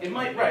not, but that's It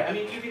might, right. I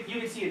mean, you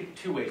could see it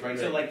 2 ways, right?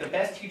 So Right. like the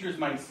best teachers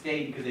might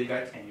stay because they've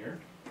got tenure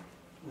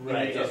in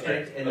the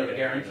district and they're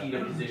guaranteed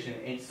a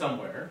position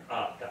somewhere.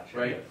 Gotcha.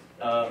 Right.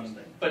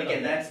 But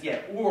again,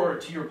 or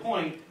to your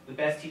point, the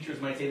best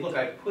teachers might say, look,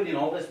 I put in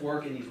all this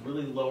work in these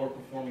really lower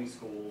performing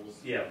schools.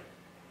 Yeah.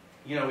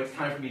 It's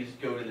time for me to just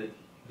go to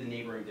the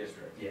neighboring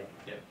district. Yeah.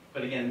 Yeah.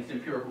 But again, it's an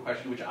empirical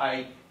question, which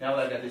now that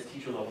I've got this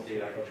teacher level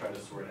data, I can try to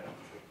sort out.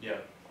 Yeah.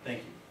 Thank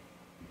you.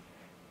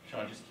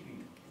 Sean, just keep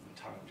me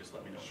time, just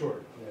let me know.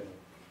 Sure. Yeah.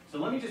 So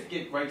let me just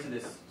get right to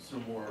this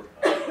some more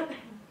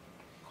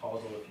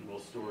causal, if you will,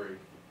 story.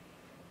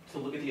 To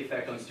look at the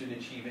effect on student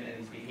achievement and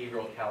these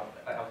behavioral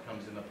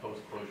outcomes in the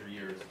post-closure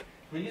years.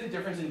 We use a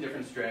difference in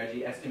different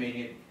strategy,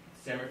 estimating it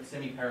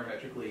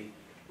semi-parametrically,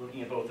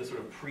 looking at both the sort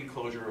of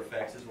pre-closure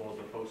effects as well as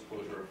the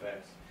post-closure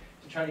effects,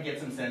 to try to get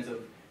some sense of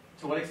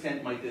to what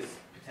extent might this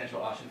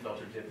potential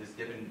Oschenfelter dip, this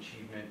dip in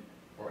achievement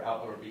or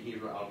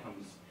behavioral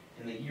outcomes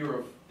in the year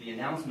of the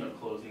announcement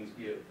of closings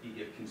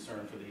be a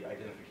concern for the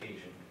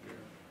identification here.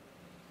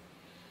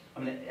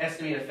 I'm going to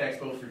estimate effects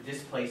both for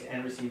displaced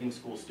and receiving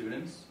school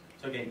students.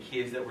 So again,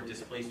 kids that were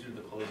displaced due to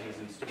the closings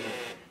and students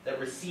that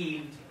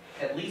received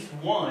at least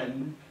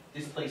one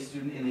displaced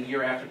student in the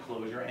year after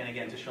closure. And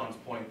again, to Sean's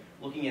point,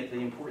 looking at the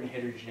important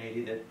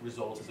heterogeneity that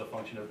results as a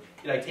function of,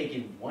 did I take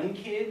in one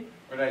kid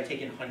or did I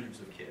take in hundreds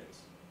of kids,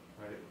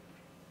 right?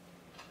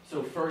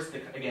 So first,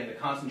 again, the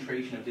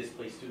concentration of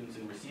displaced students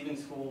in receiving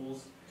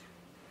schools,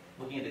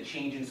 looking at the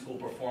change in school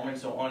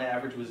performance. So on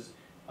average was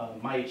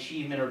my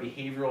achievement or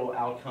behavioral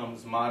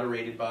outcomes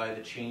moderated by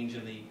the change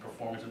in the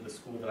performance of the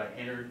school that I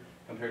entered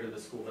compared to the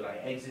school that I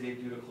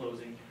exited due to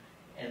closing.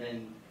 And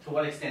then to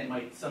what extent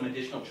might some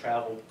additional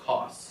travel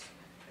costs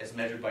as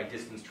measured by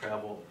distance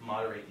travel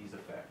moderate these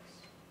effects?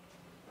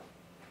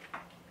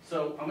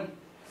 So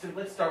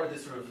let's start with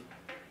this sort of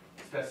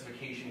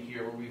specification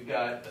here where we've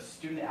got a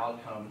student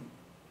outcome,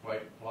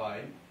 right,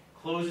 Y.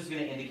 Close is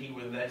going to indicate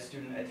whether that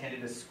student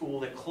attended a school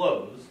that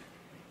closed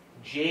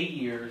J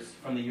years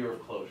from the year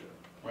of closure,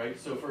 right?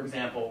 So for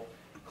example,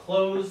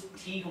 close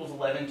T equals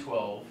 11,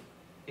 12.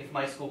 If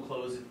my school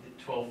closed at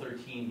the 12,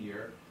 13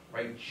 year,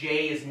 right,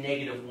 J is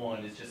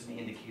 -1 is just an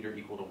indicator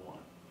equal to 1,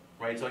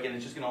 right? So again,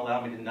 it's just going to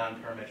allow me to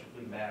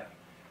non-parametrically map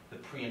the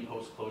pre and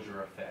post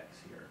closure effects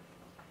here.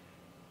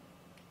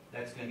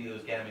 That's going to be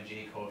those gamma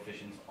J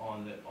coefficients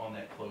on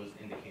that closed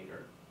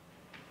indicator.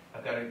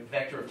 I've got a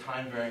vector of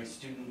time-varying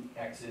student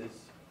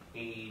X's,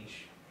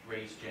 age,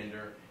 race,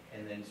 gender,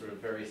 and then sort of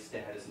various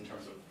status in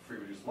terms of free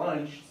reduced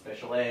lunch,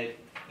 special ed,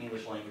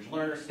 English language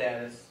learner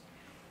status.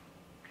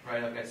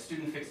 Right, I've got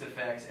student fixed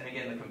effects, and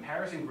again, the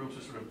comparison groups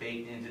are sort of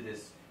baked into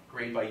this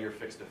grade by year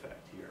fixed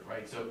effect here,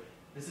 right? So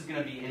this is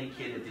going to be any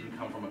kid that didn't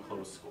come from a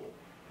closed school,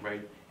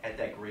 right, at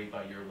that grade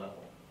by year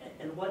level.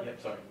 And what,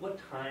 Yep, sorry. what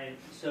time,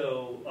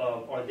 so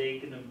are they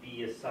going to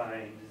be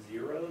assigned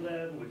 0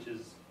 then, which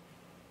is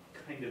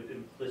kind of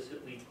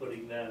implicitly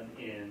putting them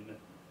in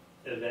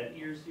event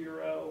year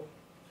 0?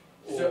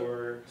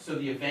 Or So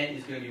the event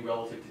is going to be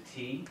relative to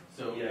T.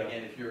 So Yeah.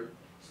 again, if your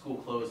school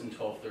closed in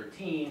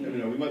 12-13.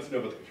 No, we want to know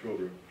about the control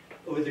group.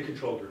 with the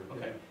control group?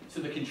 Okay.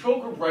 So the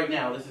control group right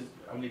now, this is,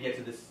 I'm going to get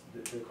to this,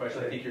 the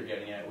question I think you're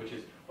getting at, which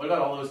is, what about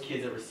all those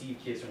kids that receive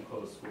kids from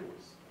closed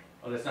schools?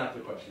 Oh, that's not the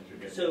question you're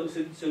getting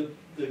at. So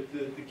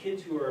the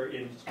kids who are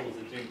in schools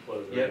that didn't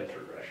close are Yep. in this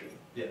regression.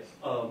 Yes.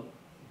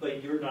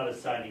 But you're not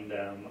assigning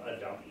them a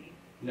dummy.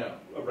 No.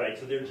 Right,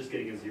 so they're just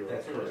getting a 0.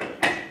 That's first.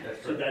 correct.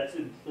 That's So correct. that's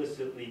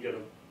implicitly going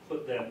to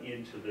put them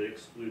into the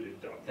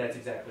excluded dummy. That's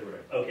exactly right.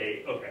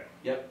 Okay, okay.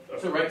 Yep.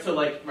 Okay. So right. So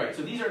like right.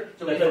 So these are.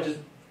 So That's not just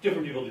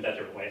different people do that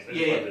different ways. I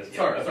just Yeah. wanted Yeah. to-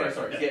 Sorry. okay.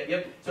 Sorry. Yeah. Yeah.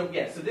 Yep. So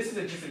yeah. So this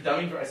is just a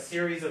dummy for a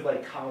series of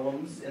like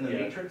columns in the Yeah.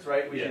 matrix,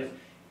 right? Which Yeah. is,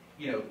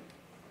 you know,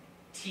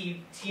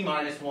 t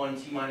minus 1,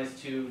 t minus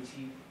 2,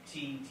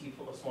 t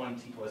plus 1,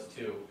 t plus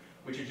 2,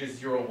 which are just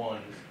 0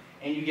 1s,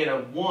 and you get a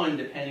 1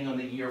 depending on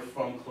the year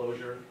from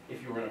closure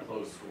if you were in a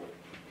closed school.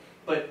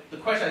 But the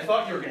question I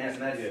thought you were going to ask,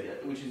 and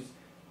that's which is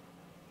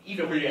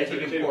equally I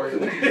think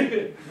important, which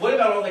is, what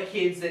about all the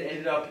kids that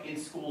ended up in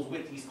schools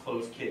with these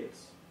closed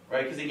kids,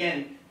 right? Because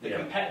again,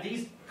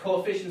 these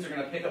coefficients are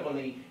going to pick up on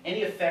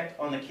any effect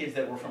on the kids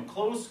that were from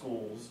closed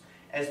schools,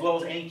 as well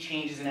as any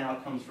changes in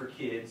outcomes for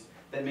kids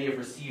that may have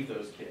received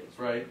those kids,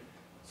 right?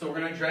 So we're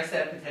going to address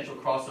that potential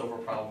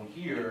crossover problem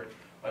here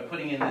by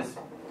putting in this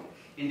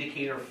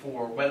indicator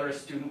for whether a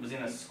student was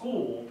in a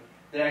school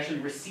that actually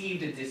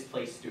received a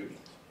displaced student,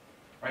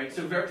 right?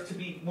 So to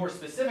be more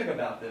specific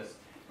about this,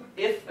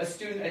 if a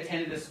student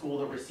attended a school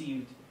that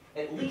received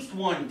at least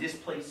one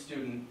displaced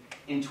student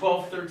in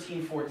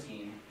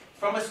 12-13-14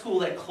 from a school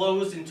that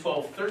closed in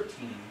 12-13,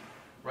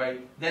 right,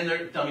 then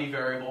their dummy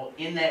variable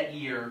in that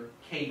year,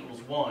 k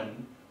equals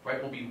 1,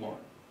 right, will be 1.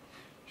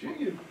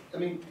 I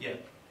mean, Yeah.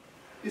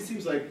 this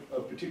seems like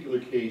a particular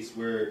case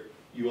where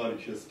you ought to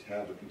just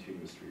have a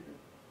continuous treatment.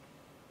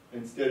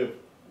 Instead of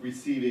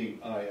receiving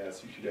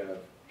IS, you should have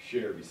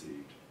share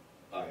received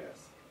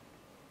IS.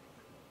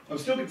 I'm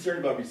still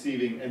concerned about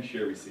receiving and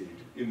share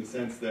received in the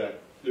sense that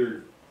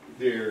they're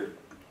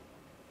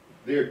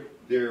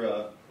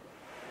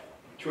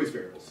choice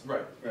variables.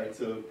 Right. Right.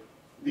 So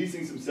these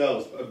things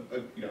themselves,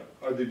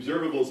 are the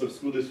observables of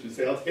school districts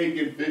say I'll take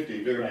in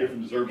 50, very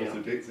different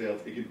observables that say I'll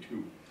take in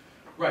 2.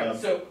 Right.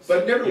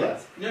 But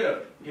nevertheless,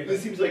 No.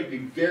 this seems like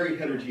being very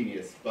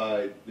heterogeneous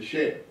by the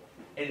share.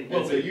 And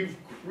So you've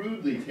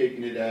crudely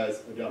taken it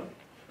as a dummy.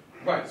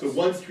 right. So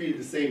one's treated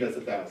the same as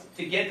 1,000.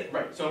 To get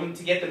so I'm going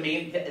to get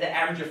the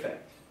average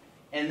effect,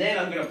 and then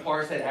I'm going to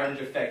parse that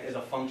average effect as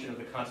a function of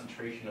the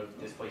concentration of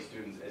displaced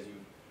students as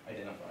you've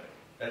identified.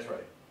 That's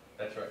right.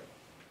 That's right.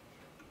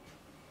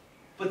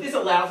 But this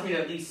allows me to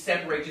at least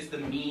separate just the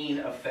mean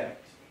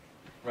effect,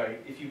 right?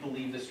 If you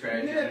believe the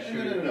strategy.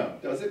 No.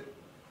 Does it?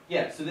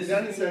 Yeah. So this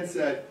Not in is the sense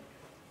that,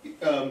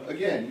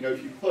 again,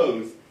 if you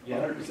close, Yeah.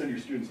 100% of your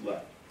students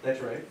left. That's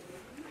right.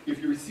 If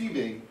you're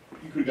receiving,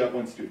 you could have got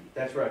one student.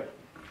 That's right.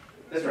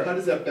 That's So right. how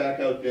does that back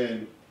out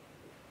then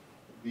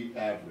the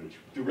average,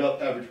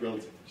 average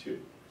relative to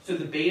 2? So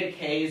the beta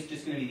k is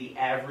just going to be the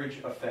average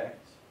effect,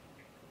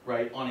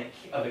 right, on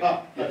of a Ah,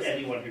 Of yes.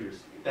 anyone who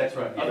receives. That's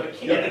right. Of a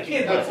kid, Yeah, at the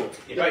kid level.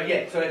 absolutely. Right,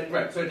 yeah. So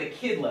at the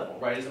kid level,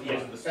 right, as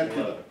opposed to the school At the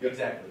level. level, yeah.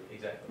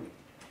 Exactly.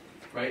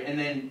 Right, and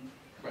then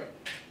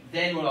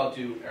then what I'll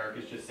do, Eric,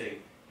 is just say,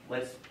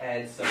 let's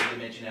add some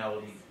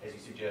dimensionality, as you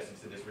suggested,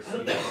 to this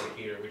receiving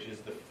indicator, which is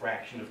the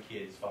fraction of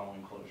kids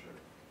following closure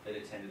that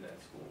attended that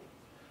school.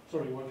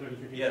 Sorry, one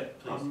clarification. Yeah,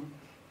 please.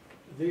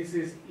 This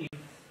is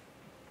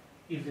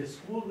if the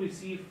school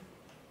receive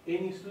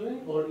any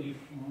student, or if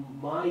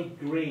my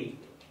grade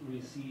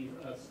receive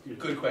a student.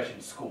 Good question.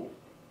 School.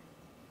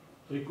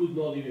 So it could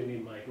not even be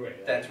my grade.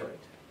 That's right.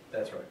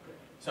 That's right.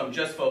 So I'm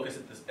just focused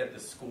at the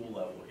school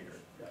level here.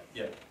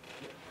 Yeah.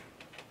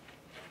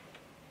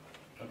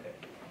 Okay.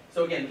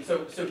 So again,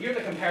 so here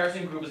the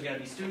comparison group is going to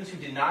be students who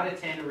did not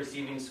attend a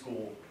receiving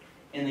school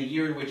in the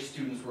year in which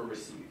students were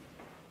received.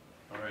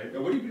 All right.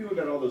 Now, what do you do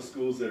about all those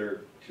schools that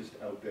are just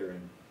out there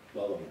in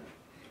La La Land?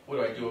 What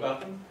do I do about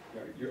them?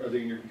 Are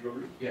they in your control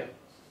group? Yeah.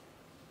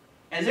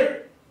 And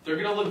they're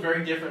going to look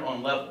very different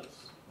on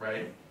levels,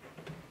 right?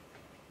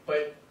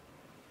 But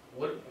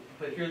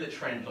here are the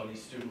trends on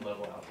these student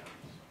level outcomes,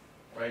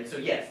 right? So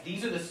yes,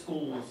 these are the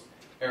schools,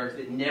 Eric,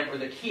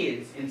 the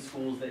kids in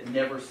schools that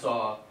never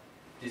saw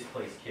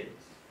displaced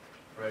kids,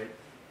 right?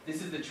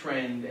 This is the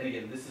trend, and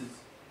again, this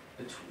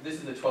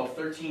is the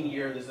 12-13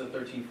 year, this is the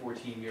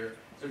 13-14 year.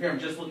 So here I'm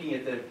just looking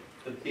at the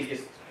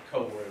biggest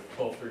cohort of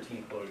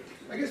 12-13 closures.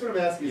 I guess what I'm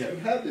asking is, you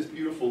have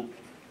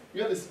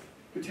this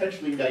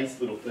potentially nice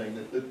little thing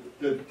that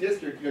the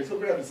district, so we're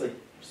going to have this like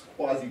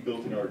quasi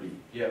built-in RD.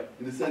 Yeah.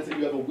 In the sense that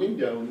you have a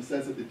window, in the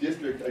sense that the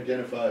district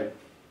identified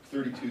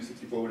 32,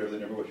 64, whatever the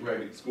number was,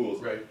 Right.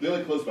 schools, Right. they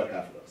only closed about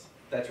half of those.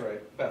 That's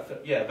right.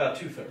 About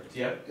 2/3.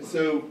 Yeah.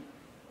 So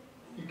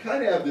you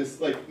kind of have this,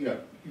 like,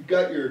 you've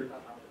got your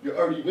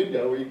RD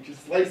window where you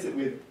just slice it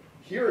with,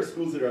 here are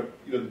schools that are,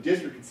 the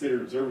district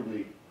considered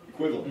observably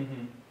equivalent,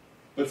 Mm-hmm.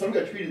 but some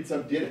got treated,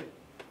 some didn't.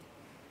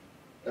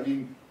 I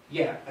mean,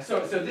 Yeah. So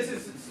this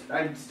is,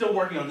 I'm still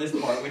working on this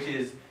part, which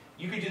is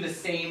you could do the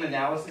same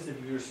analysis if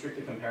you restrict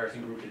the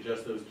comparison group to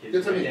just those kids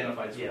That's who what I mean.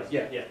 identified schools.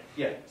 Yeah, Yeah.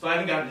 yeah. Yeah. So I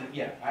haven't gotten.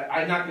 Yeah.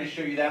 I'm not going to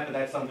show you that, but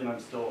that's something I'm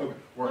still Okay.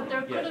 working But there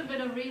on. could Yeah. have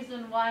been a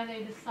reason why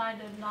they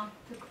decided not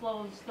to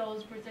close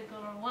those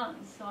particular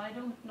ones, so I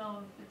don't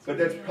know if it's. but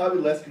that's really-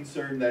 probably less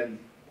concern than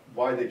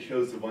why they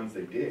chose the ones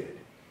they did.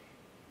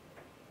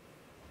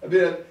 I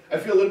mean, I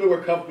feel a little bit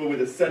more comfortable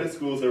with a set of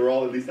schools that were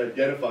all at least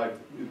identified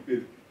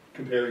with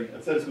comparing,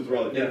 a set of schools that were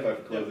all identified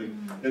for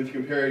closing, than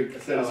comparing a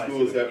set of Oh, I see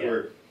schools what- that yeah.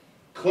 were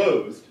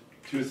closed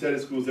to a set of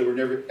schools that were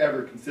never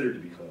ever considered to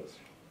be closed.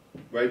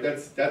 Right?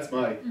 That's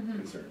my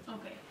concern.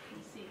 Okay,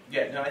 I see.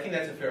 Yeah. No, I think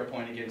that's a fair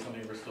point. Again,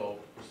 something we're still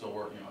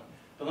working on.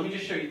 But let me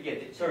just show you. Yeah.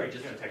 Sorry,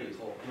 just a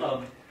technical.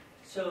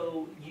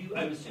 So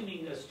I'm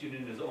assuming a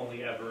student is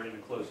only ever in a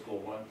closed school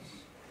once,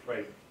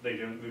 right? They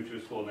don't move to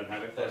a school and then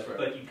have it closed. That's right.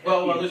 But you can.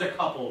 Well, there's a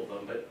couple of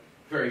them, but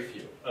very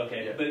few.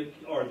 Okay, Yeah.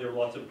 but are there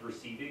lots of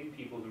receiving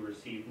people who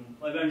receive?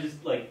 Like, I'm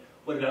just like,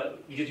 what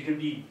about, because you can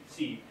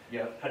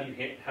Yeah.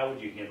 how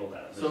would you handle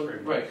that? in this So,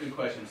 framework? right, good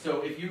question.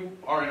 So if you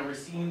are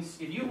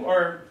if you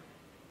are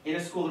in a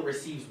school that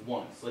receives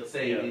once, let's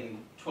say Yeah. in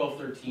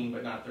 12-13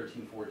 but not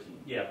 13-14,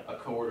 Yeah, a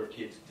cohort of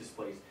kids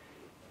displaced,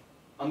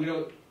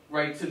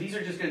 right, so these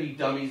are just gonna be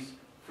dummies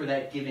for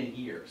that given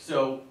year.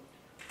 So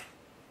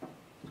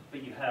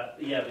but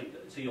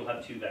so you'll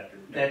have two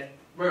vectors.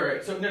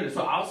 right, so no,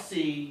 so I'll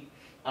see,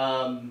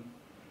 how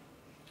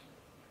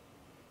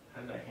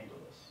did I handle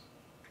this?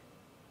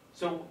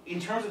 So in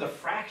terms of the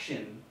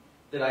fraction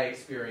that I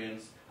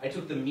experienced, I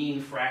took the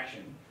mean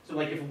fraction. So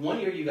like if one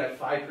year you got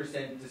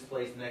 5%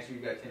 displaced, the next year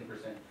you got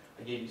 10%,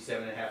 I gave you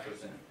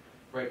 7.5%.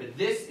 Right, but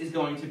this is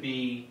going to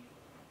be,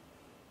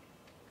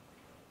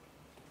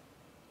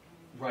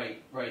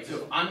 right.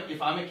 So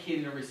if I'm a kid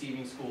in a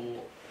receiving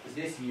school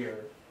this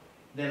year,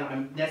 then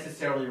I'm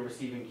necessarily a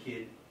receiving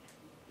kid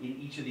in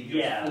each of the years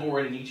Yeah.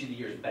 forward and each of the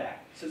years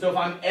back. So if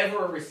I'm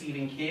ever a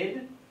receiving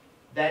kid,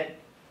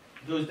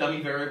 those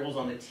dummy variables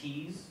on the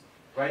T's,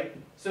 right?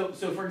 So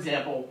for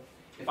example,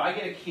 if I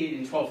get a kid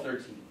in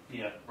 12-13,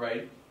 Yeah,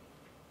 right?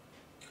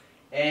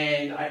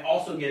 And I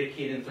also get a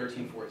kid in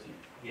 13-14,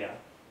 yeah.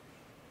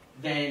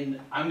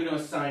 then I'm going to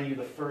assign you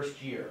the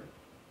first year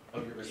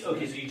of your receiving.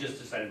 Okay, so you just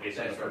decided based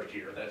on the That's right. first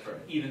year. That's right.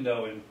 Even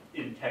though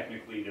in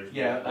technically there's.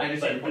 Yeah, multiple, I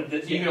understand.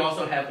 But You could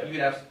also have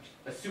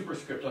a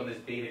superscript on this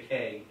beta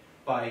K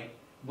by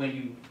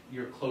when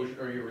your closure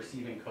or your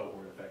receiving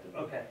cohort effectively.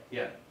 Okay.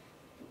 Yeah,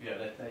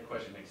 that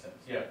question makes sense.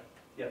 Yeah.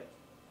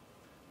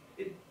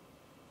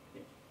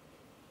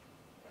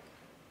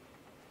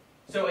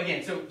 So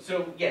again,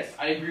 so yes,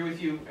 I agree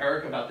with you,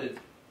 Eric, about the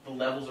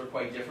levels are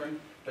quite different.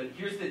 But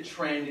here's the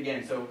trend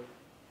again. So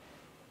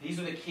these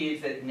are the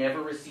kids that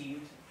never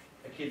received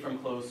a kid from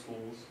closed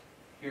schools.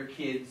 Here are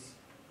kids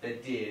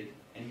that did,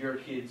 and here are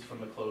kids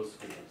from the closed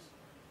schools,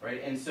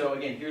 right? And so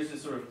again, here's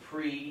this sort of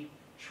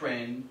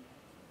pre-trend.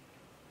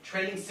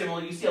 Trending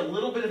similar. You see a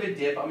little bit of a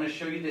dip. I'm going to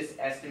show you this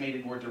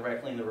estimated more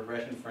directly in the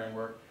regression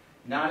framework.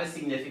 Not a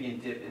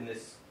significant dip in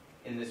this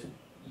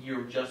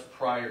year just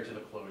prior to the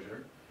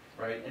closure,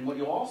 right? And what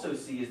you'll also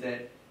see is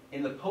that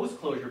in the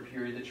post-closure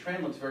period, the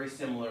trend looks very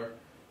similar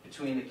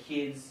between the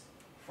kids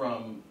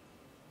from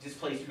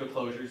displaced due to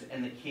closures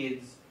and the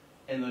kids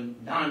in the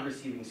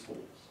non-receiving schools.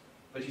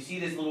 But you see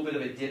this little bit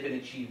of a dip in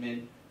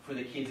achievement for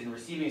the kids in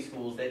receiving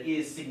schools that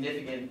is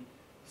significant,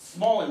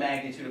 small in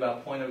magnitude,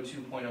 about 0.02,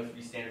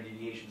 0.03 standard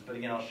deviations. But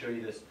again, I'll show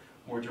you this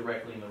more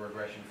directly in the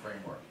regression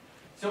framework.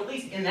 So at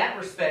least in that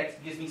respect,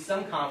 it gives me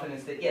some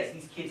confidence that yes,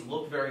 these kids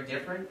look very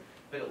different,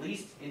 but at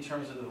least in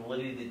terms of the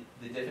validity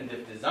of the diff and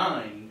diff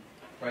design,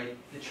 right,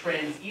 the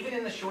trends, even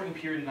in the shortened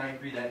period, and I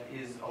agree that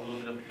is a little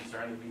bit of a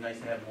concern, it would be nice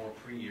to have more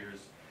pre-years,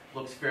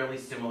 looks fairly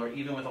similar,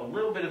 even with a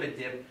little bit of a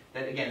dip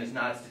that, again, is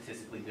not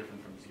statistically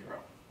different from zero.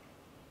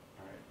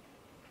 All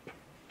right.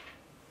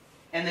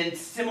 And then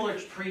similar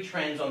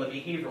pre-trends on the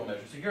behavioral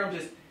measures. So here I'm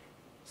just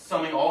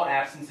summing all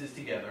absences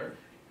together.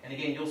 And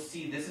again, you'll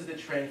see this is the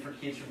trend for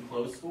kids from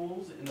closed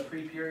schools in the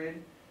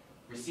pre-period,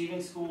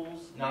 receiving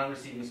schools,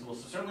 non-receiving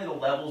schools. So certainly the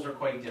levels are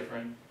quite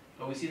different,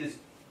 but we see this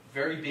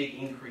very big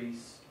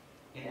increase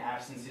in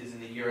absences in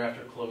the year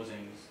after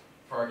closings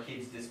for our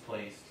kids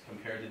displaced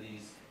compared to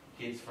these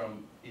kids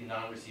in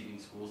non-receiving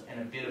schools, and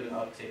a bit of an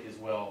uptick as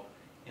well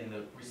in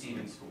the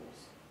receiving schools.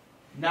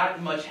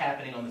 Not much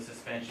happening on the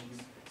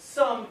suspensions.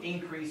 Some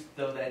increase,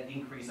 though that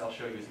increase I'll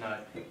show you is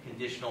not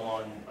conditional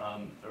on,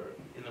 or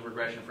in the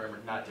regression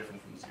framework, not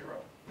different from zero.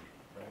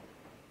 Right?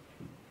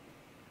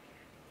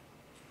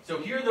 So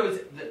here are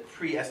the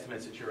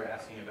pre-estimates that you're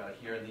asking about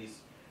here in these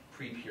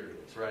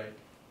pre-periods, right?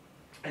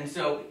 And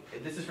so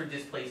this is for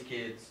displaced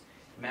kids,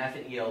 math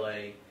and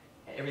ELA.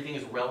 Everything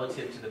is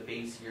relative to the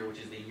base year, which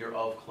is the year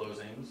of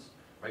closings,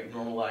 right,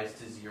 normalized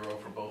to 0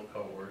 for both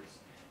cohorts.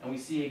 And we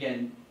see,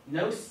 again,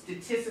 no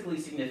statistically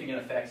significant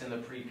effects in the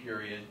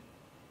pre-period,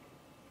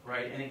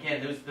 right? And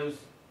again, those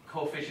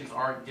coefficients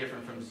aren't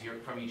different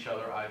from each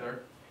other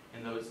either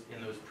in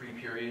those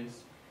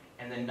pre-periods.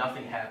 And then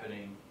nothing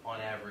happening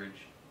on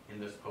average in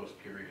this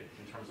post-period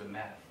in terms of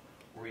math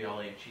or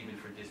ELA achievement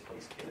for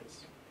displaced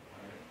kids.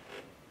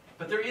 Right?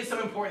 But there is some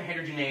important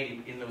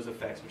heterogeneity in those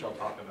effects, which I'll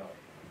talk about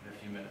in a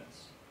few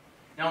minutes.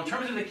 Now, in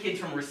terms of the kids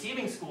from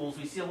receiving schools,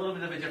 we see a little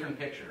bit of a different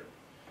picture.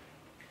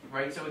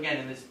 Right? So again,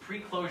 in this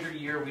pre-closure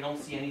year, we don't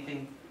see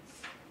anything,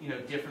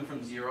 different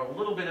from 0. A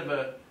little bit of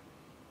a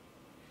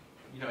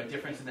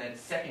difference in that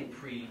second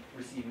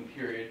pre-receiving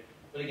period.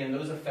 But again,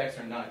 those effects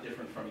are not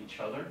different from each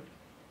other.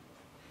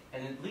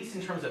 And at least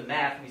in terms of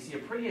math, we see a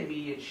pretty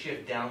immediate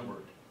shift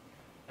downward.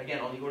 Again,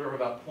 on the order of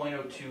about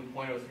 0.02,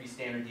 0.03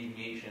 standard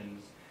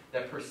deviations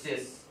that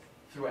persists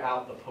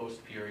throughout the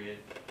post-period.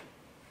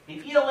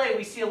 In ELA,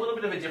 we see a little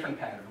bit of a different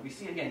pattern. We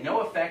see, again, no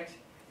effect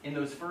in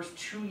those first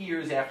 2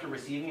 years after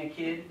receiving a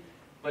kid,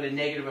 but a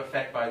negative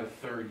effect by the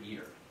 3rd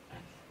year.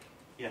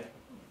 Yeah?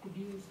 Could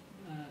you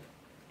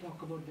talk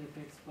about the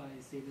effects by,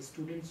 say, the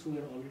students who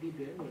are already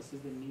there versus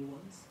the new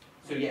ones?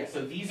 So yeah,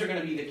 so these are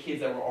going to be the kids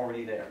that were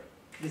already there.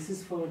 This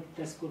is for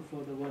test score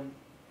for the one.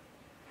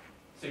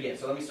 So yeah,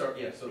 so let me start,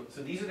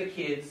 so these are the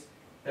kids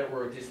that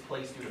were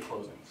displaced due to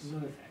closings. No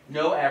effect.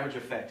 No average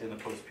effect in the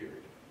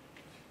post-period.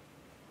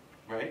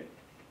 Right?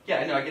 Yeah,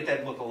 I know, I get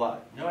that look a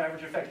lot. No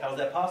average effect, how's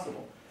that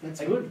possible? That's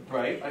good.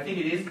 Right, I think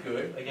it is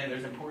good. Again,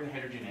 there's important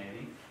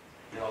heterogeneity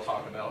that I'll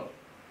talk about.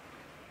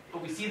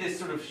 But we see this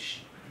sort of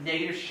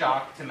negative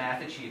shock to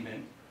math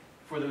achievement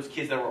for those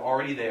kids that were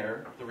already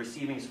there, the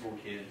receiving school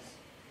kids.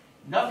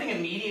 Nothing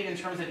immediate in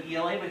terms of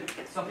ELA,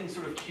 but something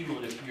sort of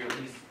cumulative here, at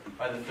least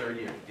by the 3rd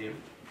year. David?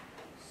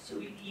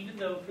 So even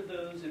though for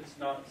those it's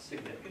not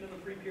significant in the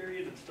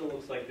pre-period, it still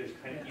looks like there's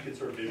kind of, you can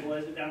sort of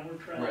visualize a downward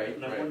trend. Right,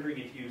 and I'm wondering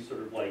if you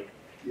sort of like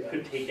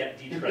could take that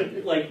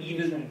detrend,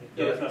 even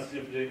though it's not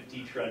significant,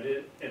 detrend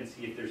it and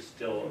see if there's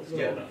still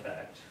an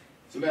effect.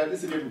 So Matt,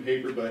 this is a different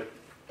paper, but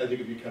I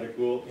think it'd be kind of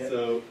cool. Yep.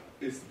 So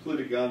it's the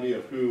politically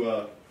of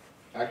who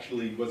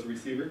actually was a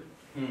receiver.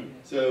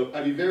 So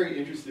I'd be very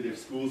interested if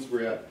schools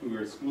were that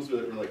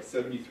were like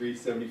 73,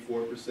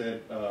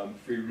 74%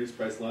 free reduced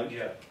price lunch.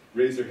 Yeah.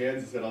 Raise their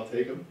hands and said, "I'll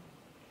take them."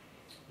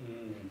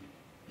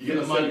 You get For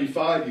a the money.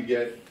 75, you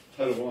get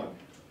Title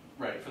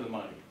I. Right, for the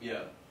money.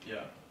 Yeah.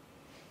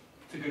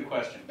 It's a good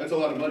question. That's a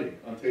lot of money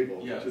on the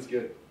table. Yeah. Just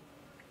get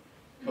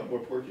a couple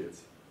more poor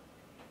kids.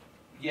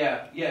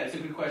 Yeah, it's a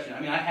good question. I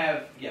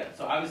mean,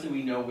 so obviously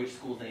we know which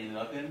schools they ended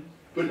up in.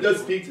 But it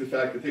does speak to the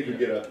fact that they could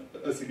get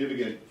a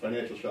significant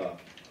financial shock.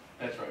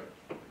 That's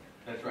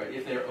right.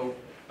 If they're over,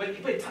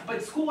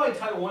 but school-wide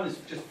Title I is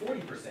just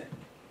 40%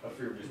 of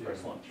free reduced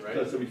price lunch, right?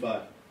 That's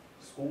 75.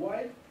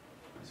 School-wide?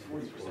 It's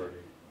 40%.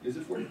 Is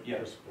it 40? Yeah.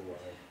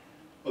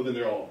 Oh, then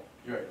they're all.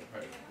 You're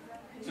right.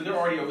 So they're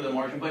already over the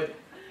margin, but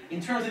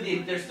in terms of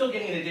they're still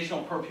getting an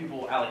additional per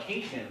pupil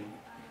allocation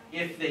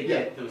if they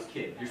get those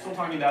kids. You're still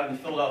talking about in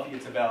Philadelphia,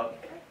 it's about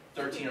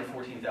 $13,000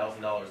 or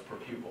 $14,000 per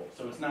pupil,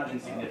 so it's not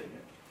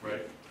insignificant,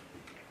 right?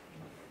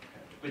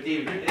 But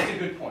David, it's a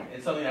good point.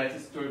 It's something I have to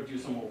sort of do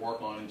some more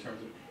work on in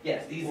terms of,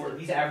 yes,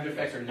 these average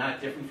effects are not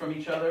different from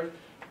each other,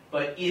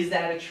 but is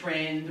that a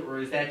trend or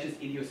is that just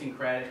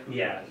idiosyncratic?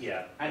 Yeah.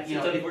 It's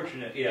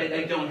unfortunate.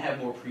 I don't have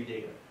more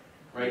pre-data,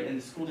 right? And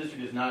the school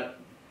district is not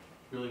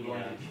really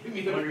willing to give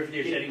me I wonder if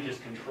they're setting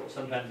just control.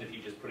 Sometimes if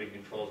you just put in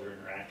controls or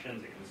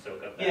interactions, it can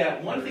soak up that.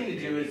 Yeah, one thing to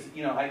do is,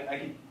 I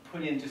could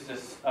put in just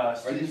a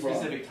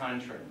student-specific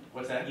time trend.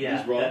 What's that?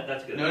 Yeah,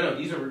 that's good. No,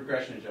 these are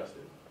regression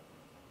adjusted.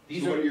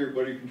 These So are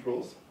what are your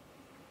controls?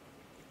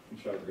 I'm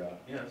sure I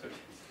forgot. Yeah, that's okay.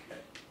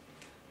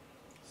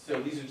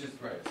 So these are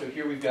just, right, so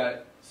here we've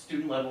got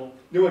student level.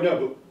 No, I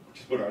know, but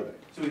just what are they?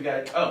 So we've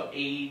got,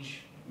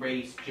 age,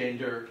 race,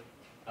 gender,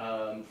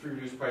 free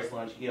reduced price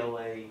lunch,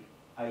 ELA,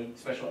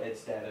 special ed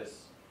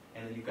status,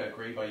 and then you've got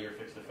grade by year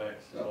fixed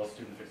effects, as well as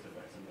student fixed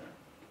effects in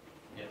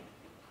there. Yeah.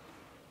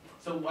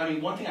 So, I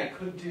mean, one thing I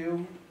could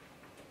do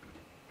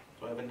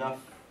I have enough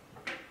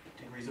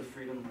degrees of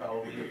freedom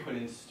probably to put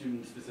in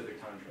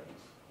student-specific time trends.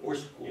 Or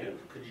school, Yeah.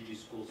 could you do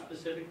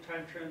school-specific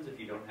time trends if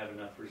you don't have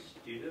enough for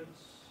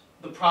students?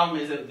 The problem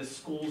is that the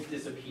schools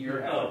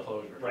disappear after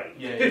closure. Right.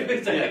 Yeah.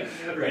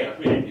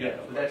 Right. Yeah,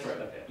 that's right.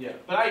 Okay. Yeah,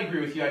 but I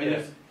agree with you. I mean,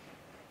 there's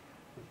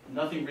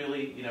nothing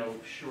really,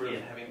 short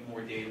of having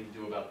more data to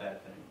do about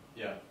that thing.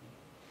 Yeah.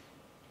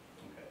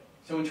 Okay.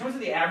 So in terms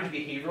of the average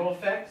behavioral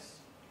effects,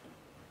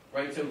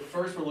 right? So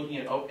first we're looking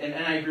at, and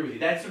I agree with you.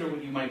 That's sort of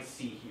what you might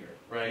see here,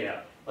 right?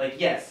 Yeah. Like,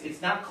 yes,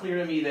 it's not clear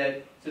to me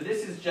that, so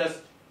this is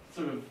just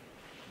sort of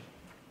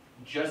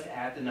just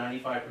at the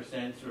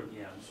 95%, sort of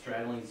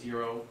straddling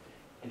zero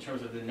in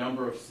terms of the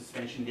number of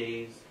suspension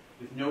days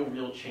with no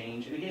real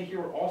change. And again,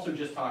 here we're also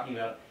just talking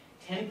about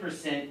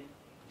 10%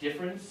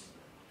 difference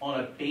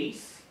on a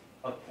base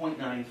of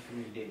 0.93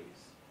 days.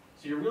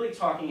 So you're really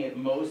talking at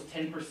most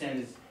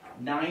 10% is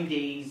 9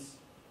 days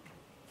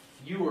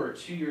fewer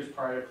 2 years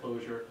prior to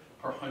closure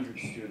per 100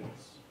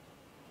 students,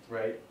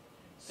 right?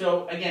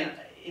 So again,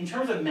 in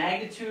terms of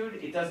magnitude,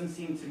 it doesn't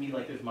seem to me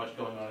like there's much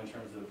going on in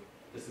terms of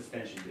the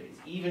suspension days,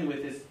 even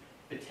with this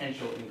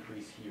potential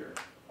increase here.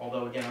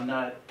 Although again, I'm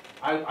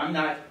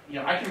not, you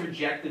know, I can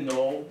reject the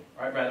null,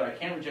 or rather I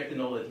can't reject the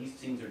null that these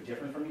things are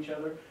different from each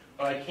other,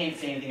 but I can't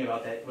say anything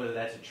about that, whether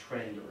that's a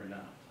trend or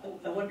not.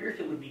 I wonder if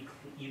it would be,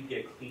 you'd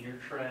get cleaner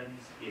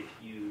trends if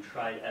you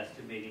tried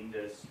estimating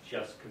this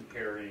just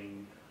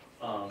comparing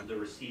the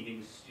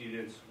receiving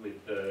students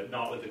with the,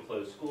 not with the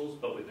closed schools,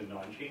 but with the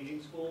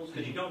non-changing schools,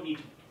 because you don't need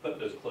to put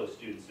those closed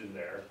students in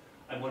there.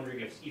 I'm wondering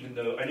if, even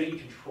though, I know you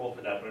control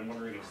for that, but I'm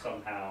wondering if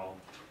somehow,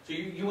 So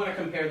you want to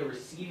compare the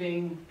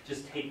receiving,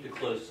 just take the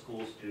closed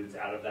school students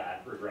out of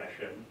that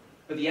regression.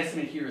 but the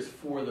estimate here is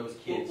for those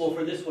kids. Well,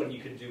 for this one, you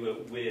could do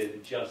it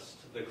with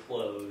just the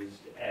closed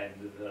and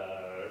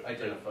the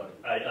Identified.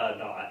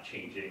 Not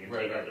changing and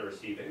Right, take out right. the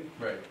receiving.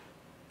 Right.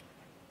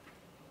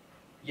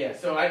 Yeah,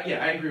 so I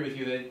agree with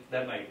you that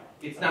That might,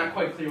 it's not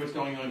quite clear what's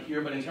going on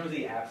here, but in terms of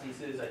the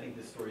absences, I think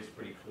this story's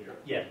pretty clear.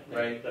 yeah,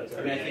 Right? That's I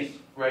very mean, I nice.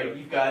 think, right,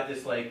 you've got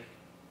this like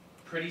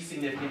pretty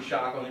significant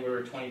shock on the order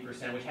of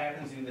 20%, which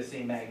happens to be the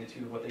same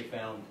magnitude of what they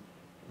found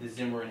in the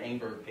Zimmer and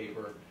Engberg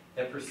paper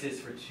that persists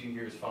for 2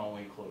 years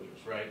following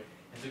closures, right?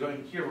 And so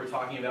going here, we're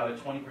talking about a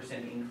 20%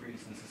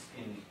 increase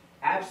in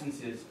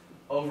absences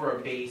over a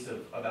base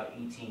of about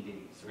 18 days.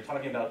 So we're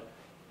talking about,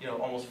 you know,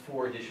 almost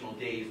 4 additional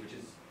days, which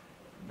is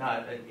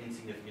not an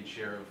insignificant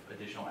share of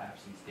additional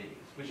absence days,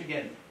 which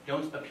again,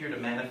 don't appear to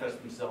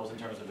manifest themselves in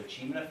terms of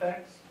achievement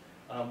effects,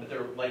 but there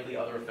are likely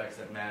other effects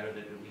that matter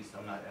that at least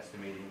I'm not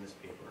estimating in this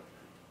paper.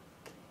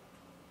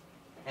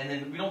 And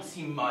then we don't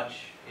see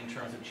much in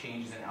terms of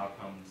changes in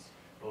outcomes,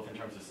 both in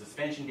terms of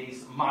suspension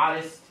days,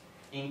 modest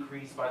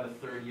increase by the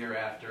 3rd year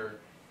after,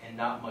 and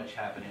not much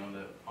happening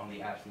on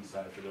the absence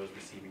side for those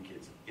receiving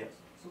kids. Yes?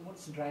 So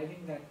what's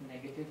driving that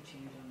negative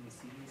change on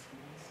receiving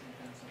students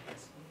in terms of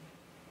testing?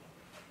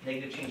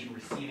 Negative change in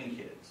receiving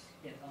kids.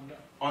 Yeah,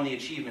 On the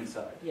achievement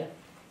side. yeah.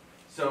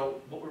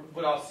 So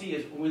what I'll see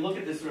is when we look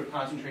at this sort of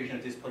concentration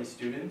of displaced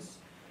students,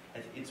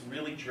 it's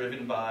really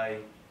driven by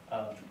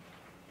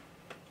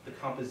the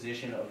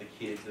composition of the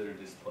kids that are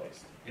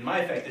displaced. In my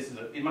effect, this is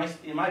in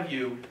my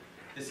view,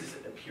 this is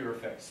a pure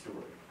effect story,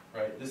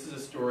 right? This is a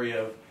story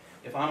of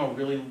if I'm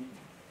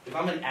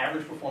an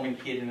average performing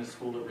kid in a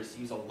school that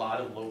receives a lot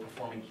of low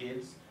performing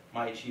kids,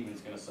 my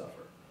achievement's going to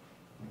suffer,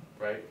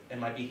 right? And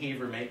my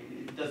behavior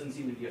it doesn't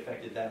seem to be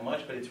affected that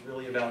much, but it's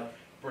really about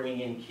bringing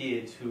in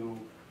kids who,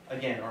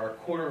 again, are a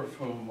quarter of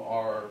whom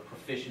are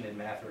proficient in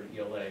math or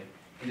ELA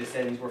into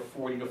settings where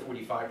 40 to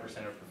 45% are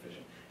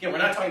proficient. Again, we're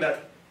not talking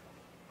about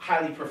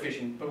highly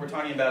proficient, but we're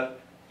talking about,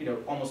 you know,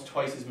 almost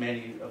twice as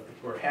many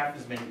or half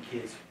as many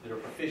kids that are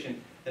proficient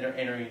that are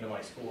entering into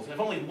my schools. And if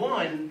only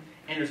one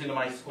enters into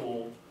my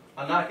school,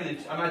 I'm not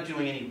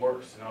doing any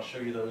worse, and I'll show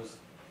you those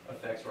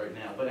effects right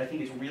now. But I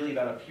think it's really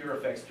about a pure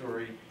effect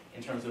story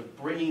in terms of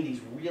bringing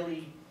these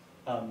really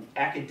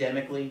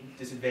academically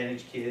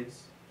disadvantaged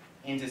kids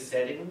into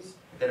settings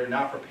that are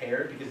not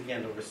prepared, because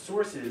again, the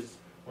resources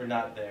were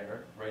not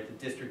there, right?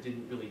 The district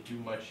didn't really do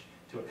much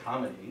to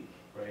accommodate,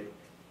 right?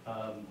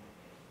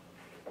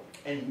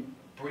 And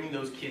bringing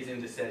those kids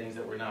into settings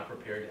that were not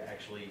prepared to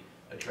actually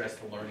address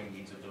the learning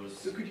needs of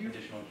those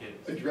additional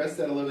kids. Address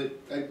that a little bit.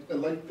 I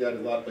like that a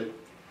lot, but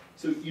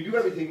so you do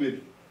everything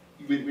when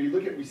you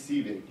look at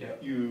receiving, Yeah.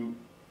 you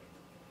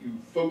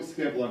focus,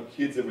 for example, on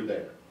kids that were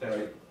there, That's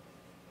right.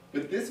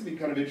 But this would be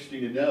kind of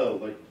interesting to know,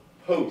 like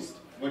post,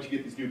 once you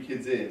get these new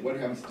kids in, what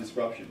happens to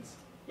disruptions?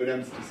 What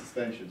happens to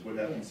suspensions? What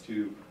happens to,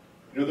 you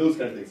know, those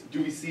kind of things?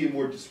 Do we see a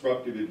more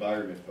disruptive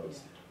environment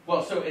post?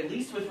 Well, so at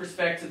least with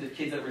respect to the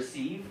kids that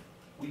receive,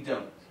 we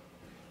don't.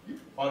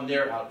 On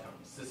their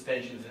outcomes,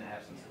 suspensions and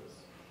absences.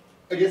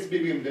 I guess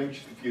maybe I'm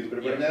just confused,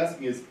 but what I'm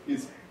asking is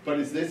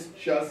this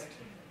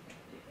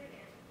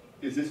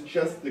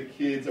just the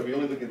kids, are we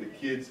only looking at the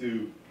kids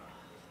who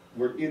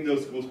were in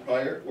those schools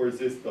prior, or is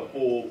this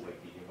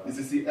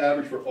the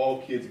average for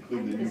all kids,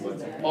 including the new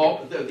ones?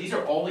 These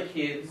are all the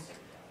kids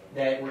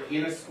that were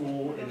in a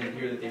school in the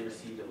year that they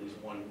received at least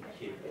one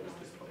kid that was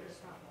displaced.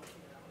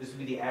 This would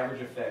be the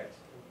average effect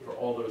for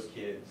all those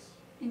kids.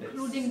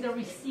 Including the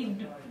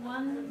received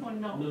one or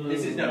no?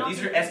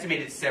 These are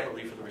estimated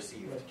separately for the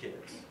received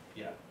kids.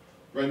 Yeah.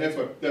 Right, that's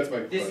my This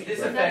question.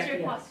 So that's your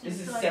question. This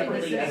is So I think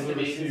separately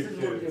this is-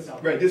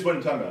 estimated. Right, this is what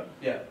I'm talking about.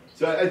 Yeah.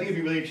 So I think it'd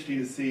be really interesting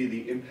to see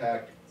the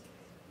impact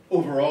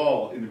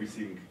overall in the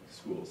receiving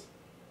schools.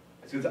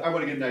 Because I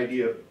want to get an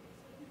idea of,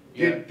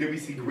 did we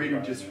see greater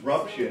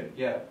disruption,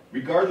 Yeah.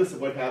 regardless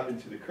of what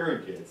happened to the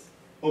current kids?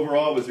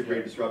 Overall was a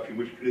great disruption,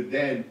 which could have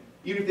then,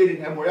 even if they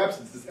didn't have more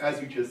absences,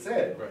 as you just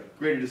said, Right.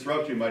 greater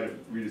disruption might have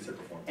reduced their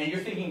performance. And you're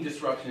thinking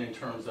disruption in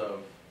terms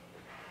of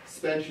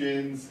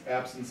Suspensions,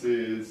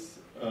 absences,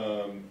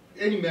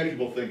 any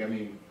measurable thing, I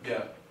mean,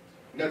 yeah.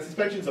 now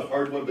suspension's a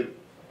hard one, but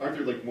aren't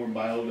there like more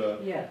mild,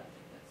 Yeah.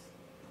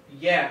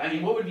 Yeah, I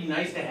mean, what would be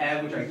nice to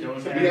have, which I don't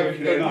so have,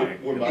 we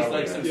have more It's mild.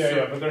 like than some- that.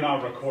 Yeah, but they're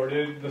not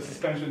recorded. The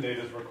suspension date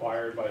is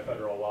required by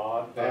federal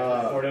law. They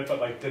have to record it, but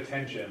like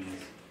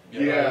detentions,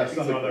 Yeah, or things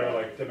some like other that.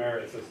 like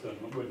demerit system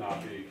would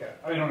not be.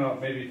 I don't know.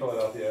 Maybe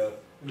Philadelphia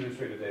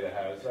administrative data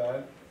has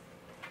that?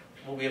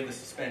 Well, we have the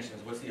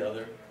suspensions, what's the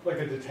other? Like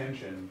a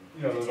detention,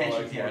 you know, those are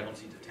Detentions, like yeah, I more- don't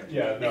see detention.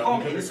 Yeah, They no, call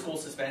them because- in-school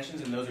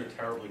suspensions, and those are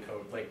terribly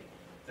coded, like,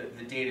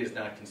 the data is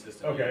not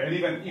consistent. Okay, and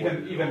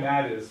even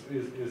that is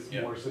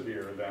Yeah. more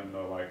severe than the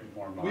like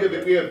more We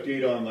moderate. have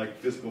data on like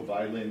physical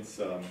violence,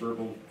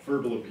 verbal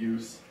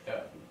abuse.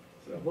 Yeah.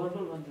 So. Verbal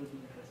one will be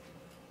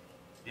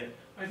interesting.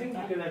 I think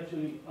you can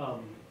actually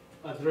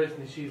address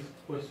Nishi's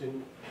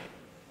question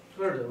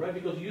further, right?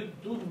 Because you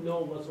do know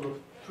what sort of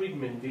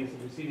treatment these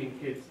receiving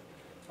kids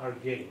are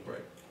getting,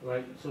 Right.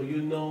 right? So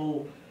you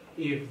know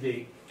if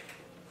the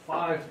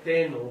 5,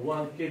 10, or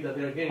 1 kid that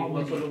they're getting,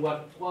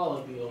 what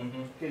quality of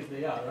Mhm. kids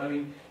they are. I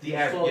mean, The you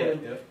average, saw yeah,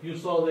 them, yeah. you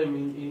saw them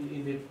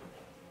in the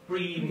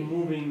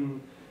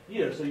pre-moving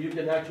year, so you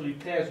can actually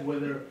test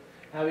whether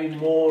having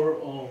more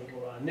of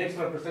an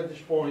extra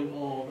percentage point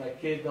of a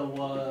kid that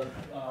was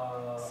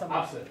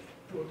absent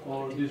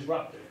or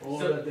disruptive,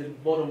 or So- at the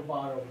bottom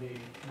part of the.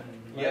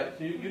 Yeah.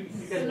 So you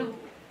can.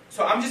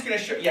 So I'm just going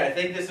to show, yeah, I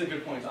think this is a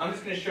good point. So I'm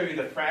just going to show you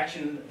the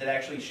fraction that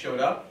actually showed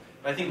up.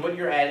 But I think what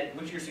you're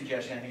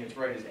suggesting, I think it's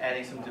right, is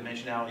adding some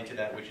dimensionality to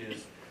that, which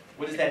is,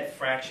 what does that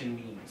fraction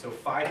mean? So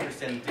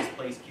 5%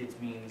 displaced kids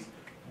means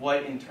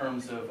what in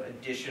terms of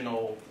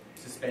additional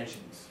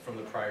suspensions from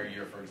the prior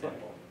year, for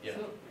example? Yeah.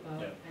 So,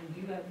 Yeah. and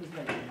do you have this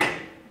by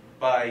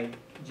By,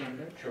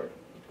 gender, sure.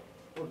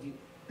 or do you,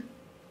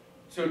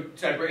 So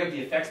I bring up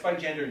the effects by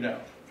gender? No.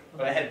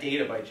 But I have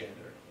data by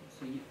gender.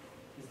 so you,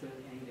 is there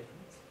any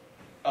difference?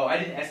 Oh, I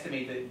didn't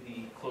estimate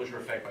the closure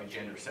effect by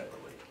gender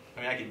separately.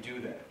 I mean, I could do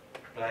that,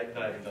 but I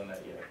haven't done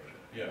that yet.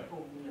 Yeah.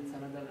 Oh, that's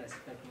another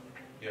aspect of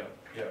it. Yeah,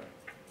 yeah.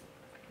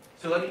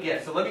 So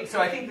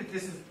I think that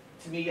this is,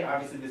 to me,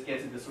 obviously this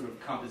gets into sort of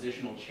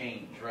compositional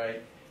change,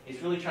 right?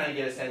 It's really trying to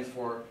get a sense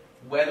for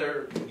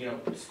whether,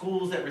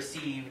 schools that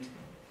received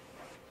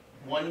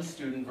 1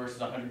 student versus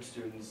 100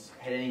 students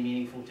had any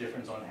meaningful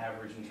difference on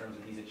average in terms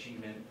of these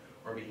achievement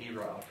or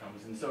behavioral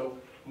outcomes. And so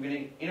I'm going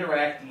to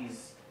interact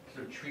these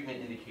sort of treatment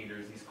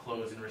indicators, these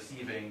closed and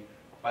receiving,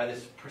 by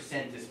this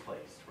percent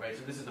displaced, right?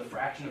 So this is the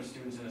fraction of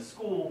students in a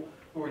school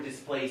who were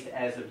displaced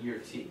as of year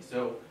T.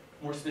 So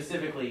more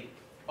specifically,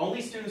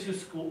 only students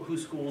whose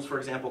schools, for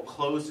example,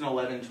 closed in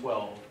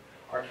 11-12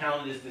 are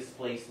counted as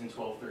displaced in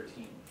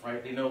 12-13,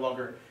 right? They no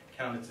longer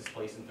count as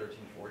displaced in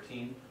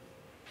 13-14.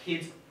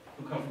 Kids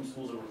who come from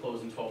schools that were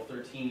closed in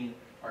 12-13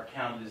 are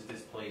counted as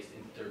displaced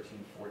in 13-14.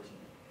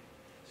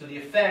 So the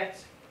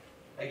effect,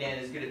 again,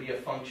 is going to be a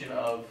function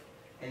of,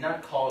 and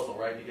not causal,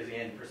 right? Because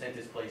again, percent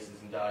displaced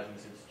is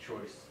endogenous, it's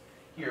choice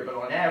here. But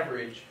on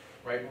average,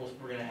 right,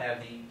 we're going to have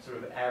the sort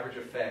of average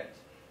effect,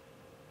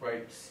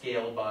 right,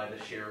 scaled by the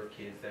share of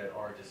kids that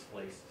are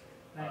displaced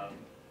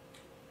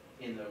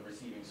in the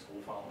receiving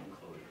school following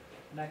closure.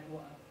 Like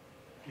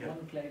Yeah.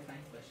 one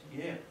clarifying question.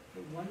 Yeah.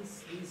 So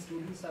once these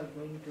students are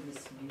going to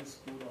this new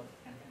school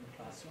and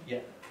classroom, Yeah.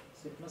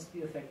 so it must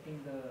be affecting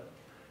the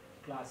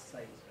class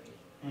size,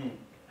 right? Mm.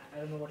 I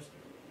don't know what's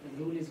the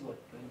rule is what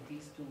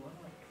 20s to 1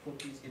 or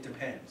 40s to It 1?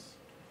 depends.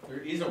 There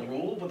is a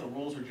rule, but the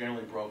rules are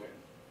generally broken.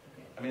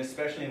 Okay. I mean,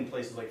 especially in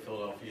places like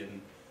Philadelphia,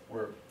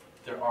 where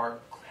there are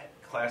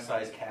class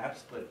size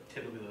caps, but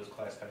typically those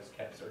class size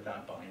caps are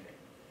not binding,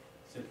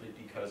 simply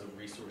because of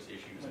resource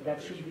issues. But and that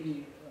other should issues.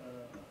 be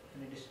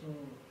an additional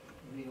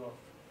way of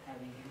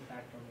having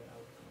impact on your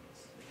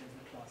outcomes, which is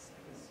the class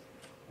size.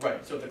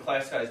 Right, so if the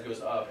class size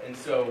goes up, and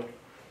so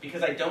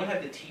because I don't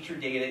have the teacher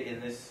data in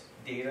this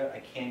data, I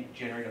can't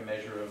generate a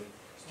measure of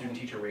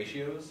student-teacher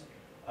ratios,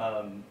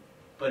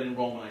 but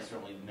enrollment I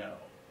certainly know,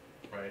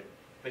 right?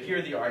 But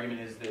here the argument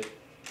is that,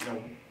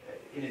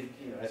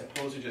 as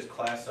opposed to just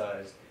class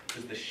size,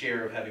 does the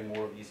share of having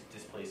more of these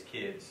displaced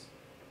kids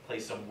play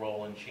some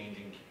role in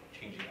changing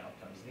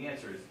outcomes? And the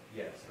answer is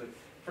yes. But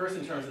first,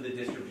 in terms of the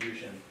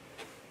distribution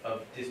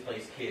of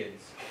displaced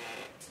kids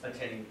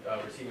attending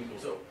receiving school.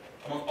 So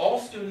among all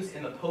students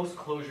in the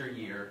post-closure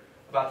year,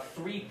 about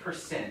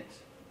 3%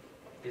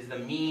 is the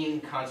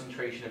mean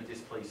concentration of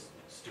displaced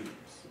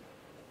students.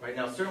 Right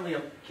now, certainly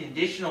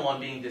conditional on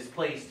being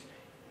displaced,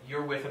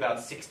 you're with about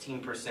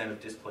 16%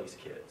 of displaced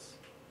kids.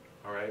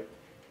 All right,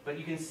 but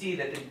you can see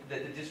that the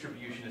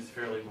distribution is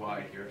fairly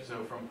wide here.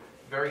 So from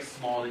very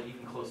small to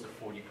even close to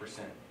 40%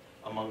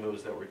 among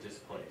those that were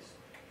displaced.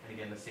 And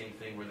again, the same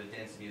thing where the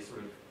density is sort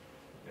of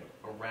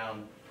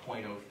around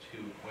 0.02, 0.03,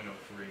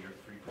 or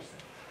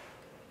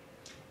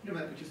 3%.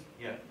 Matt,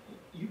 Yeah.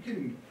 you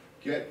can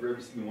get for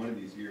every single one of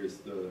these years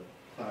the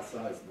class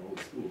size in the whole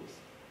schools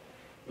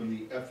from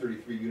the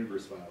F33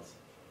 universe files,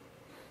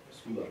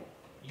 school level.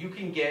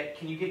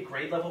 Can you get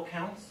grade level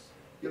counts?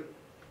 Yep.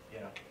 Yeah.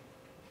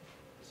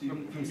 So you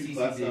From can do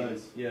class CCD.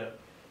 size Yeah.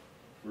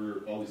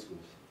 for all these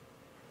schools.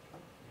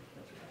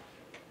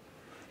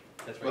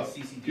 That's right. Well,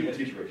 CCD.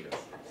 pupil-teacher ratios.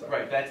 Sorry.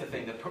 Right, that's the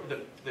thing.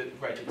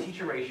 The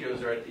teacher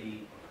ratios are at the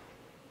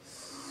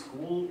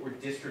school or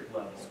district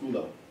level. School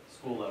level.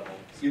 School level.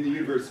 In the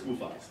universe school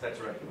files. That's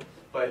right.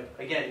 But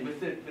again, with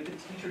the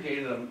teacher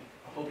data that I'm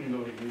hoping to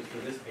be able to use for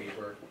this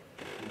paper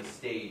in the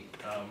state,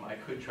 I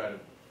could try to.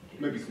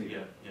 Maybe clean.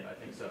 Yeah, I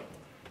think so.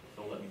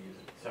 They'll let me use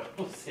it. So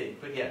we'll see.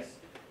 But yes,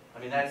 I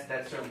mean, that's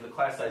certainly, the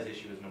class size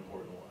issue is an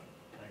important one.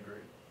 I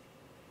agree.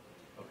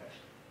 Okay.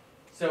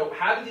 So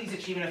how do these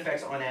achievement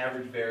effects on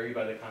average vary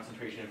by the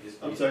concentration of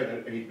displaced? I'm sorry,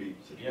 I hate to be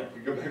such a, Yeah.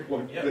 go back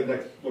one, Yeah. the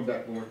next one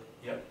back more.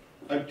 Yep.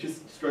 I'm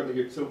just struggling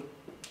here. So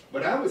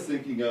what I was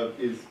thinking of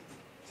is,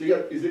 so you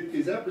got,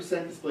 is that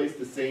percent displaced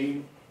the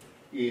same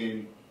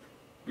in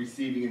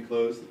receiving and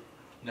closed?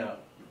 No.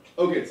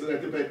 Okay, so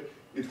that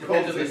it's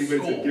called Depends on the the same, but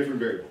it's a school. different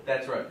variable.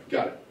 That's right.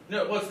 Got it.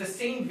 No, well, it's the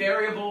same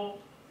variable,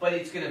 but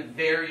it's going to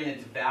vary in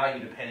its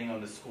value depending on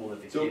the school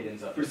that the So kid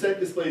ends up in. percent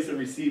displaced and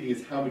receiving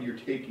is how many you're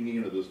taking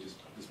in of those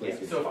displaced Yeah,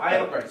 kids. so if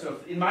I, right, so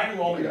if in my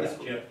enrollment in Yeah. this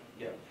school,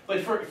 yeah.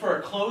 But for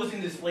a closed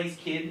and displaced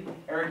kid,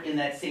 Eric, in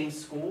that same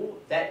school,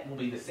 that will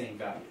be the same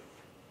value.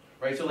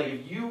 Right, so like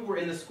if you were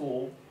in the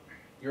school,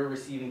 you're a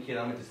receiving kid,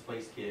 I'm a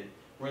displaced kid,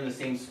 we're in the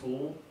same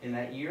school in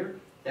that year,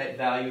 that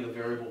value of the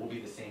variable will be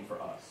the same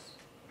for us.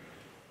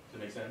 Does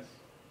that make sense?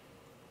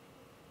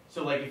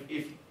 So like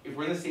if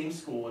we're in the same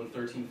school in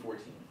 13,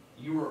 14,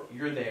 you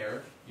were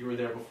there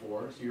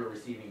before, so you're a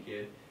receiving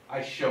kid.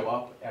 I show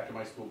up after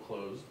my school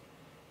closed.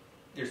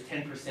 There's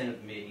 10%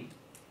 of me.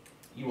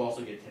 You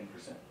also get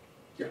 10%.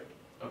 Yeah.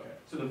 Okay.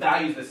 So the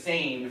value's the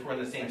same if we're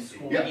in the same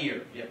school Yeah.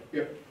 year. Yep.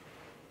 Yep.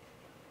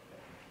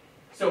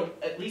 So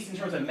at least in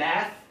terms of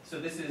math, so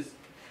this is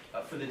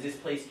for the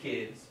displaced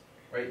kids,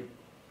 right?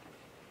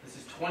 This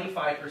is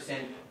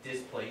 25%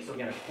 displaced. So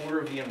again, a quarter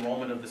of the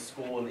enrollment of the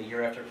school in the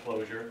year after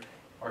closure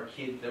are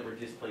kids that were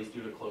displaced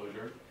due to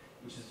closure,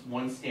 which is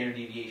one standard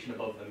deviation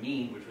above the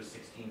mean, which was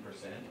 16%,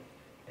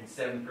 and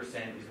 7%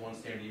 is one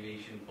standard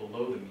deviation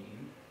below the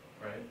mean,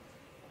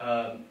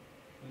 right?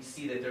 We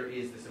see that there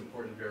is this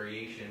important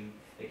variation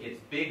that gets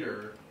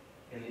bigger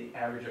in the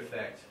average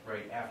effect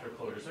right after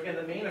closure. So again,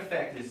 the main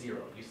effect is 0.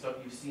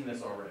 You've seen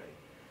this already.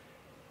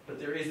 But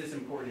there is this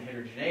important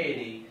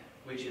heterogeneity,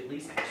 which at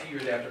least 2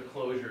 years after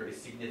closure is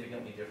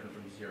significantly different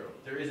from 0.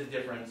 There is a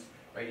difference,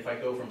 right? If I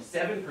go from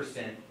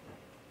 7%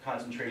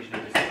 concentration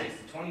of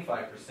displaced to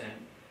 25%,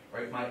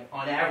 right?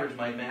 On average,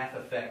 my math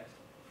effect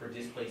for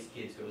displaced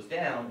kids goes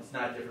down. It's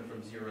not different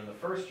from 0 in the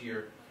first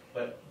year,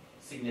 but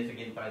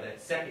significant by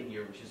that second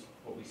year, which is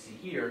what we see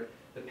here.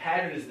 The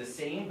pattern is the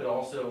same, but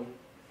also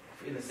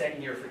in the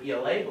second year for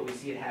ELA, but we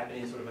see it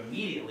happening sort of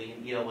immediately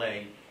in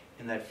ELA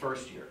in that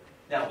first year.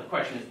 Now, the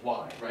question is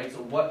why, right?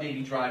 So what may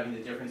be driving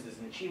the differences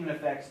in achievement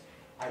effects?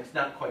 It's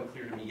not quite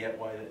clear to me yet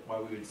why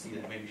we would see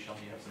that. Maybe, Sean,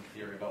 you have some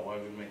theory about why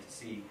we might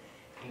see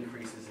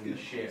increases in the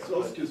share. So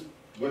also just,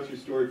 what's your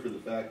story for the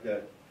fact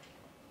that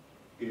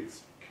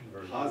it's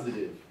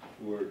positive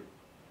for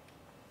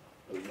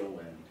the low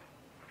end?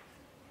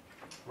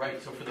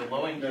 Right, so for the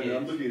low end No, kids. no,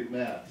 I'm looking at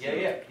math.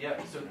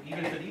 Yeah. So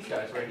even for these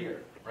guys right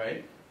here,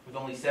 right? With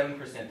only 7%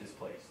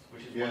 displaced,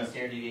 which is one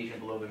standard deviation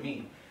below the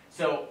mean.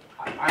 So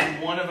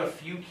I'm one of a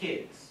few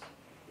kids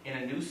in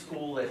a new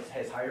school that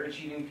has higher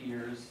achieving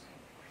peers,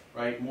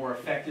 right? More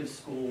effective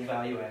school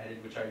value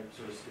added, which I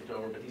sort of skipped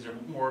over, but these are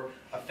more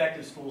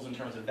effective schools in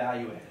terms of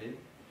value added,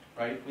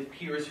 right? With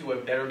peers who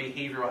have better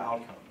behavioral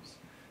outcomes.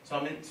 So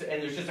and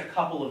there's just a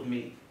couple of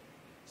me.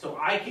 So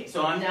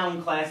I'm now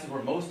in classes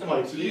where most of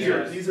my So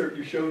peers. these are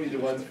you're showing me the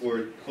ones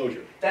for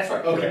closure. That's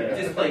right.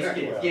 Okay. Displaced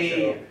kids.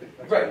 Yeah.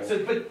 Right.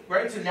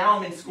 So now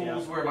I'm in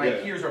schools where my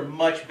peers are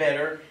much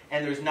better,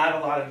 and there's not a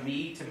lot of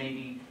me to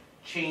maybe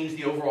change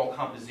the overall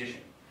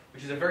composition,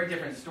 which is a very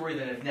different story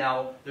than if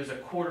now there's a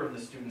quarter of the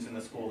students in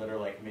the school that are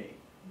like me,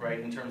 right?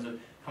 In terms of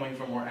coming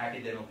from more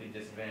academically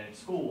disadvantaged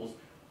schools,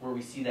 where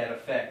we see that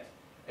effect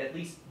at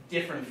least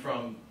different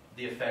from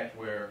the effect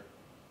where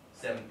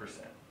 7%,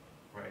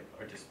 right,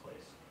 are displaced.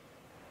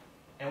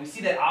 And we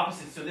see that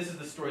opposite, so this is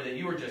the story that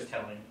you were just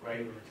telling,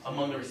 right,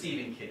 among the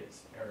receiving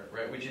kids, Eric,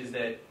 right, which is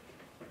that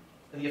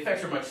the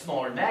effects are much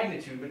smaller in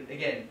magnitude, but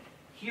again,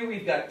 here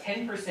we've got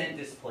 10%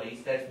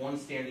 displaced, that's one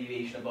standard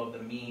deviation above the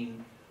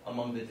mean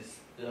among the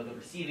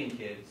receiving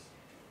kids,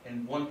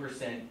 and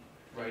 1%,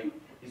 right,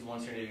 is one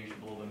standard deviation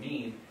below the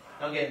mean.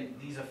 Now again,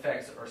 these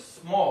effects are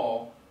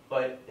small,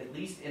 but at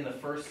least in the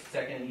first,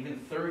 second, and even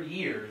third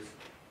years,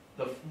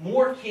 the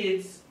more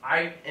kids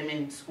I am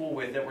in school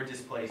with that were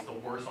displaced, the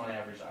worse on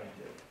average I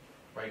do,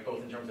 right?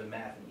 Both in terms of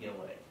math and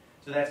ELA.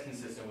 So that's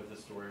consistent with the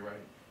story, right?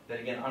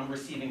 That again, I'm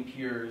receiving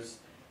peers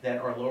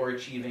that are lower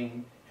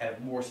achieving, have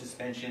more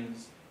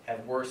suspensions,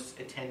 have worse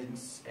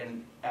attendance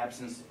and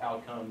absence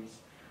outcomes.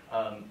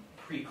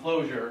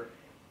 Pre-closure,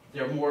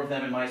 there are more of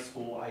them in my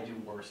school. I do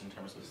worse in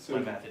terms of my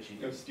math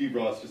achievement. Steve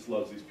Ross just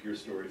loves these peer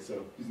stories,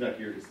 so he's not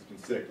here because he's been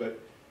sick, but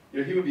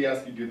he would be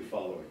asking you to do the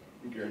following.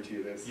 I can guarantee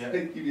you this. Yeah.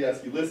 He'd be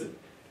asking you, listen,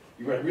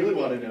 what I really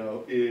want to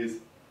know is,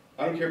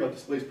 I don't care about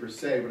displaced per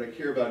se, what I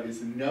care about is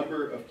the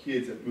number of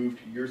kids that moved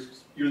to you're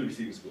the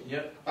receiving school.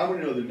 Yep. I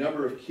want to know the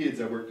number of kids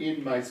that were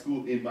in my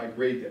school, in my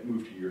grade, that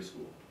moved to your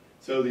school.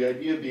 So the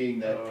idea being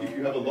that if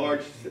you have a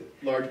large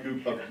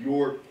group of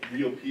your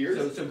real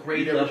peers, so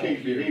grade you never level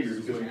change peers behavior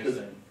is what because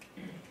you're saying.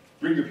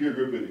 bring your peer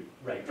group with you.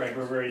 Right,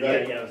 we're very,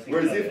 Right? I was thinking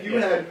Whereas of if it, you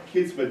had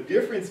kids from a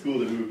different school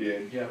that moved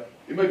in,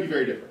 it might be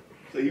very different.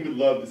 So he would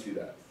love to see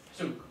that.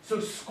 So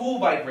school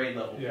by grade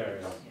level.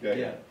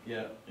 Yeah.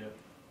 Yeah.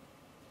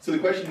 So the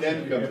question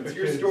then becomes, it's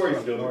your story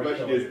still, the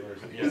question is,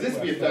 versus because this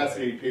would be a West Philly.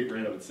 fascinating paper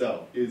in and of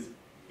itself, is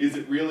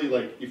it really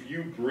like, if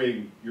you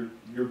bring your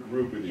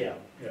group with you,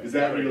 Yeah. is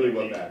that really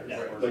what matters?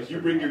 Yeah. Like, you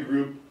bring your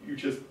group, you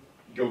just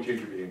don't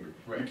change your behavior.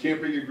 You Right. can't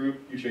bring your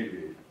group, you change your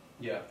behavior.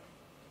 Yeah.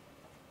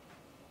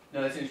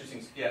 No, that's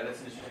interesting. Yeah,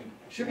 that's an interesting.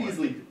 Should be point.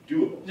 easily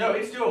doable. No,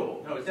 it's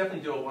doable. No, it's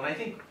definitely doable. And I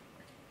think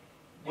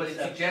what it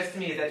Except- suggests to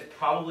me is that's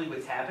probably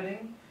what's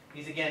happening.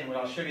 Because again, when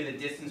I'll show you the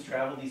distance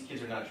traveled, these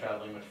kids are not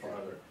traveling much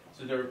farther.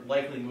 So they're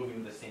likely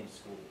moving to the same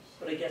schools.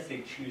 But I guess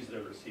they choose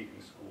their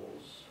receiving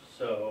schools,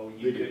 so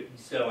They you do. could,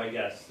 so I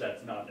guess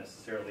that's not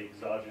necessarily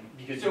exogenous,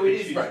 because So you it could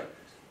is choose. right.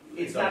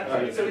 It's not.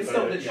 Right. So it's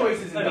still the Yeah.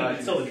 choice is I mean,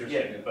 it's still endogenous.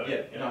 interesting, Yeah, but,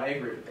 yeah. you No, know. I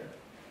agree with that.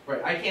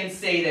 Right. I can't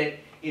say that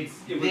it's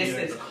It would this be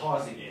that's different.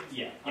 causing it.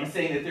 Yeah. I'm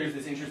saying that there's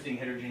this interesting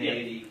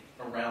heterogeneity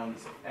around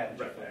this average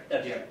Right. effect.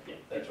 That's yeah, right, yeah.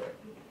 that's right.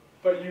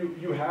 But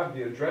you have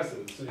the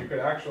addresses, so you could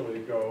actually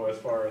go as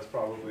far as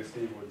probably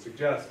Steve would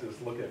suggest,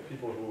 is look at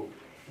people who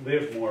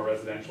live more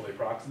residentially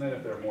proximate,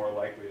 if they're more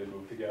likely to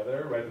move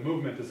together, right? The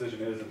movement decision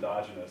is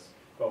endogenous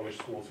about which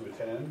schools to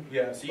attend.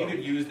 Yeah. So you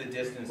could use the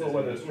distance. Well, as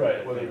whether, an right,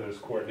 instrument. whether there's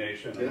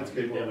coordination Yeah, that's among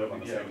good. people who live on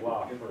the Yeah. same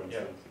block, for Yeah.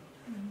 instance.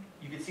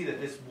 You can see that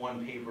this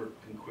one paper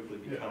can quickly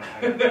Yeah. become.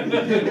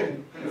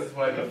 This is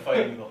why I've been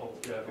fighting the whole.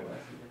 Yeah.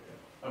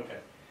 Okay.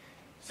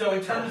 So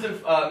in terms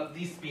of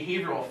these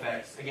behavioral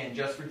effects, again,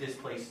 just for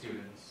displaced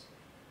students,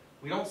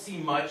 we don't see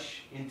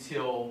much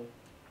until,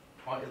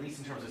 at least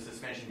in terms of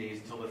suspension days,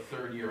 until the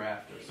third year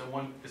after. So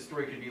the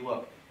story could be,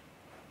 look,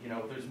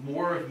 there's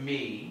more of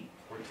me,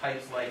 or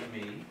types like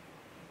me,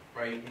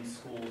 right, in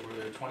schools where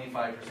there are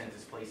 25%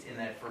 displaced in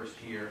that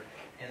first year,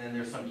 and then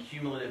there's some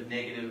cumulative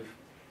negative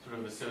sort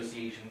of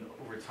association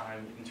over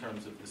time in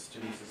terms of the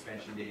student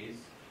suspension days.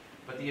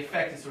 But the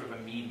effect is sort of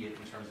immediate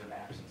in terms of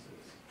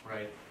absences,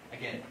 right?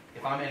 Again,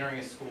 if I'm entering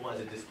a school as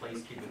a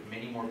displaced kid with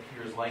many more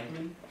peers like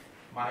me,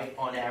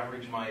 on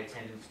average, my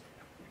attendance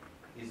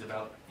is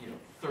about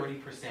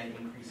 30%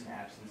 increase in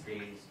absence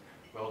days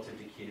relative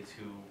to kids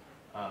who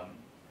have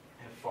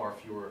far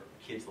fewer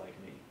kids like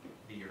me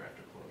the year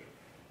after closure.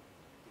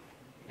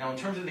 Now, in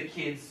terms of the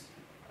kids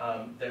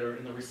that are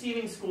in the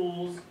receiving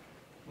schools,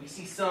 we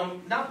see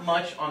some, not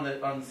much on the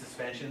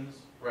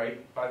suspensions,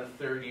 right? By the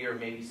third year,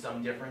 maybe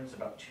some difference,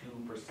 about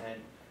 2%.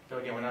 So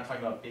again, we're not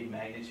talking about big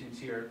magnitudes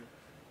here.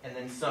 And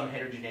then some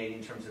heterogeneity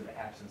in terms of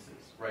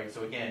absences, right?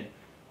 So again,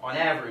 on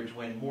average,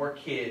 when more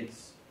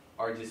kids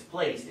are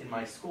displaced in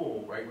my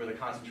school, right, where the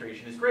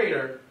concentration is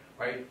greater,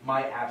 right,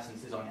 my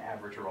absences on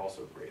average are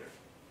also greater,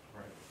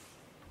 right?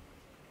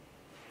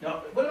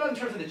 Now, what about in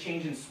terms of the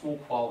change in school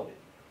quality?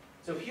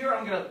 So here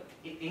I'm going to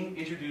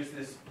introduce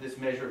this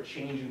measure of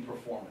change in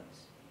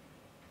performance,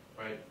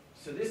 right?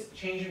 So this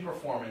change in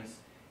performance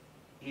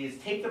is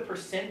take the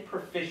percent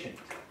proficient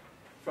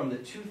from the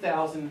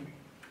 2005-06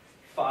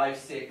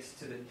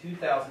 to the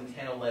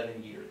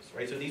 2010-11 years,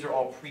 right? So these are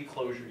all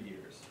pre-closure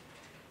years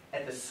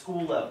at the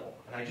school level,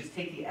 and I just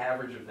take the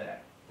average of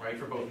that, right,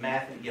 for both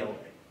math and ELA.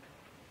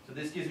 So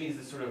this gives me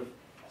this sort of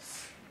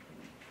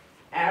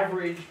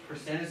average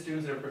percent of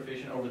students that are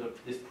proficient over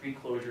this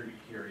pre-closure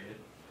period.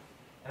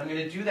 And I'm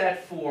going to do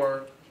that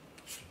for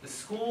the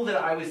school that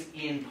I was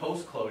in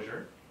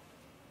post-closure,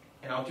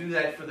 and I'll do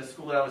that for the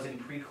school that I was in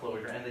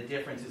pre-closure, and the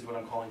difference is what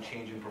I'm calling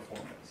change in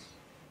performance.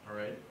 All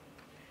right?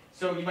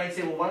 So you might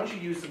say, well, why don't you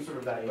use some sort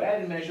of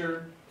value-added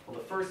measure? Well,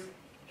 the first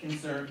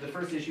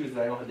issue is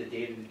that I don't have the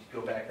data to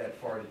go back that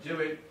far to do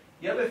it.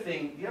 The other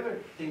thing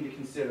to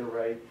consider,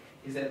 right,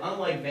 is that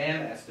unlike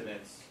VAM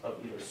estimates of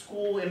either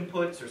school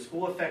inputs or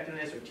school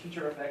effectiveness or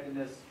teacher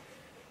effectiveness,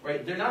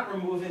 right, they're not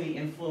removing the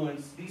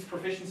influence, these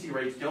proficiency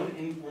rates don't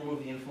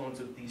remove the influence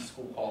of these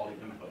school quality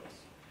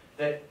inputs,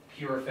 that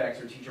peer effects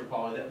or teacher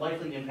quality that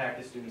likely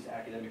impact the student's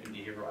academic and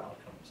behavioral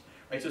outcomes.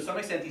 Right? So to some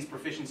extent, these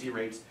proficiency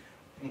rates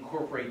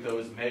incorporate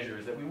those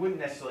measures that we wouldn't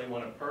necessarily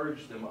want to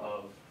purge them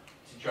of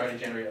to try to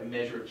generate a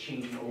measure of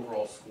change in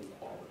overall school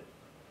quality.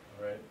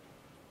 All right?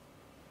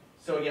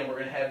 So again, we're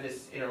going to have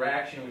this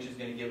interaction, which is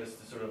going to give us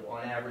the sort of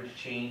on average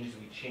change as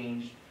we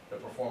change the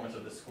performance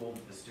of the school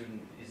that the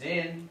student is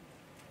in.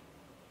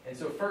 And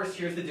so first,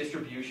 here's the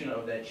distribution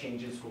of that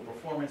change in school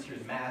performance.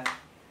 Here's math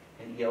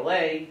and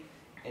ELA.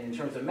 And in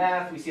terms of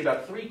math, we see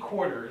about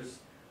 3/4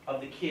 of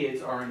the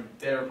kids are in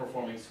better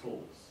performing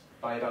schools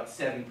by about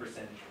 7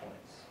 percentage points.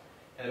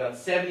 And about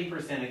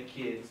 70% of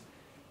kids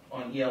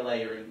on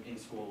ELA are in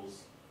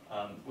schools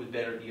with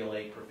better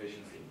ELA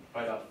proficiency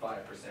by about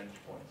 5 percentage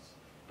points.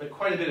 But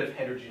quite a bit of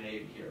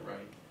heterogeneity here, right,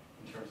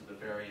 in terms of the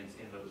variance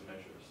in those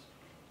measures.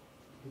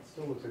 It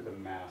still looks like the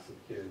mass of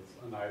kids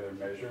on either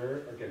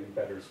measure are getting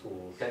better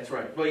schools. That's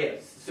right. Well,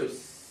 yes. So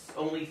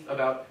only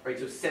about, right,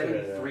 so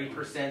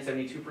 73%,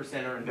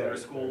 72% are in better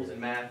schools in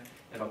math,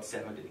 and about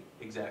 70.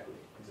 Exactly.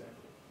 So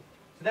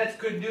that's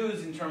good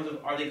news in terms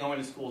of are they going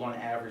to schools on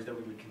average that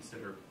we would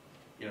consider,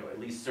 at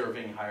least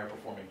serving higher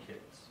performing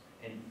kids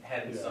and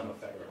having some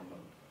effect on them.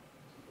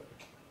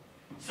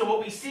 So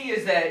what we see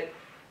is that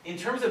in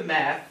terms of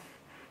math,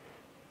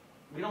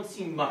 we don't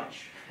see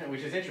much,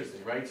 which is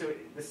interesting, right? So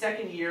the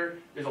second year,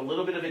 there's a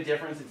little bit of a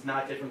difference. It's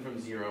not different from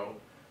 0.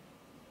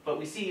 but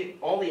we see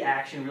all the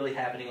action really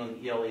happening on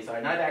the ELA side.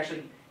 And I've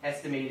actually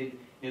estimated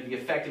the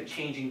effect of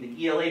changing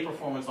the ELA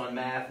performance on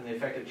math and the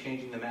effect of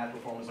changing the math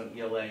performance on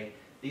ELA.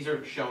 These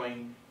are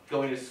showing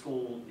going to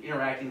school,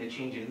 interacting the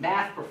change in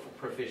math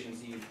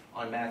proficiency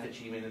on math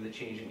achievement and the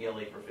change in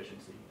ELA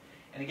proficiency.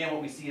 And again,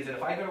 what we see is that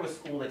if I go to a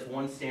school that's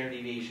 1 standard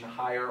deviation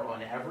higher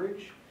on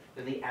average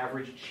than the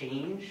average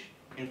change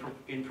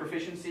in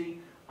proficiency,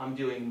 I'm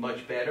doing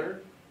much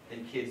better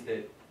than kids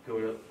that go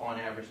to, on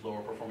average,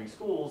 lower performing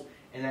schools,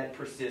 and that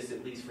persists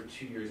at least for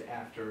 2 years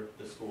after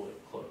the school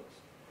closed.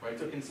 Right?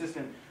 So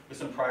consistent with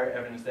some prior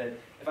evidence that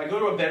if I go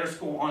to a better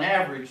school on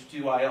average,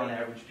 do I on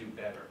average do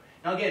better?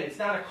 Now again, it's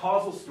not a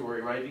causal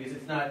story, right? Because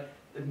it's not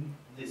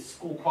the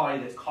school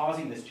quality that's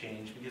causing this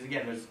change, because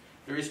again,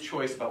 there is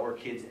choice about where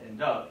kids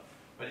end up.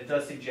 But it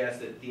does suggest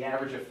that the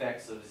average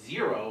effects of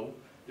 0,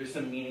 there's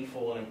some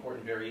meaningful and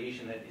important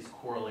variation that is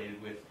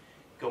correlated with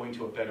going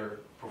to a better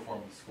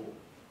performing school.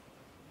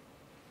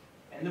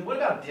 And then what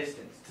about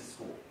distance to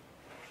school?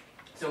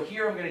 So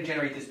here I'm going to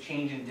generate this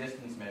change in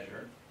distance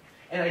measure.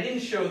 And I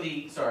didn't show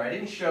the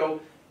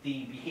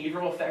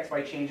behavioral effects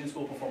by change in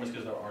school performance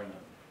because there are none.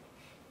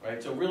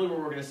 Right? So really where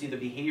we're going to see the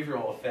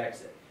behavioral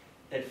effects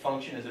that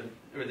function as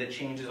or that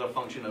change as a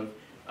function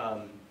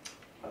of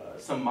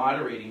some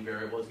moderating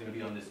variable is going to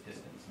be on this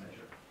distance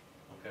measure.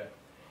 Okay?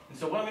 And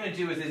so what I'm going to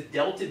do is this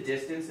delta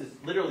distance is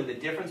literally the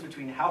difference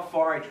between how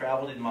far I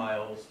traveled in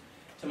miles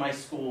to my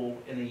school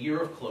in the year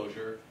of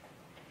closure,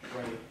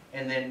 right?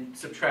 And then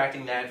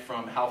subtracting that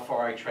from how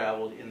far I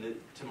traveled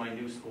to my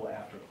new school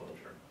after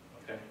closure.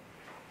 Okay?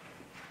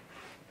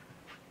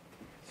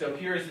 So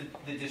here's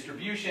the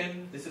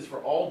distribution. This is for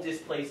all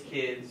displaced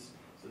kids.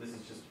 So this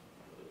is just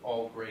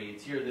all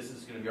grades. Here, this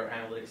is going to be our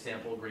analytic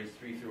sample, grades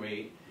 3 through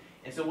 8.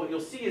 And so what you'll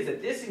see is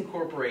that this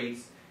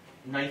incorporates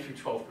 9th through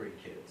 12th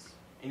grade kids.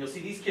 And you'll see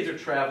these kids are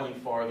traveling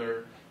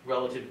farther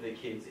relative to the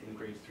kids in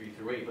grades 3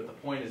 through 8. But the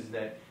point is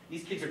that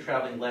these kids are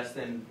traveling less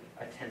than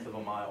 1/10 of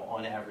a mile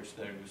on average to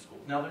their new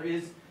schools. Now there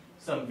is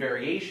some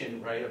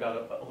variation, right,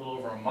 about a little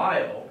over a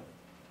mile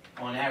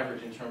on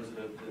average in terms of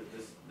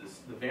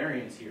the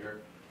variance here.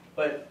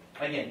 But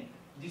again,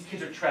 these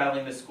kids are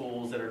traveling to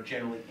schools that are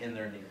generally in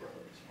their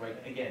neighborhoods, right?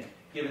 Again,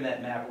 given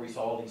that map where we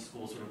saw all these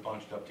schools sort of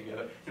bunched up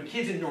together. So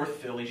kids in North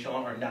Philly,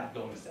 Sean, are not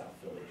going to South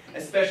Philly,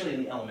 especially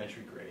in the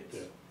elementary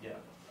grades. Yeah.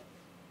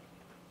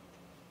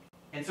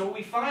 And so what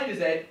we find is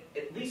that,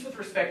 at least with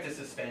respect to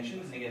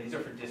suspensions, and again, these are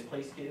for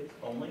displaced kids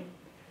only,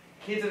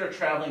 kids that are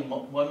traveling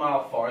 1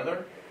 mile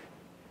farther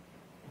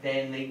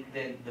than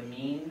the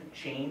mean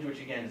change, which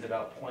again is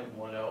about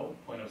 0.10,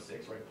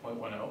 0.06, right,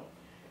 0.10.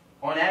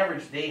 On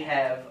average, they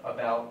have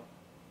about,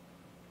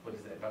 what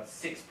is that, about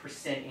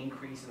 6%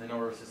 increase in the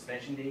number of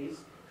suspension days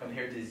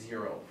compared to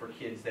 0 for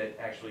kids that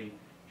actually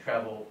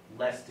travel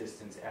less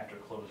distance after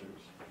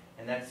closures.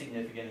 And that's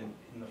significant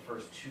in the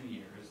first 2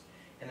 years.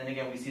 And then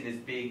again, we see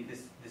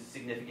this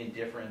significant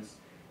difference.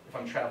 If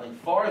I'm traveling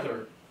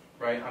farther,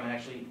 right,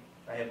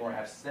 I have more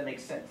absence. That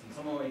makes sense. And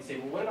someone might say,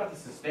 well, what about the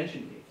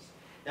suspension days?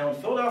 Now in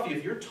Philadelphia,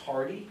 if you're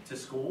tardy to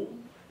school,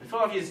 and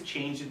Philadelphia has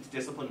changed its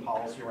discipline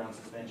policy around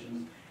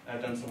suspensions, and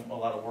I've done a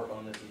lot of work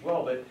on this as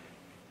well, but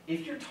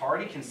if you're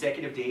tardy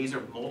consecutive days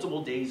or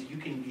multiple days, you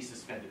can be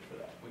suspended for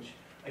that, which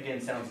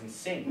again sounds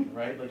insane,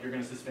 right? Like you're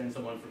going to suspend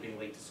someone for being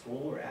late to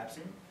school or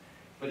absent,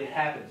 but it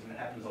happens, and it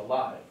happens a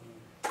lot,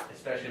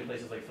 especially in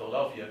places like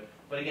Philadelphia.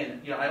 But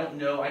again, I don't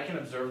know. I can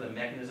observe the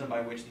mechanism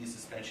by which these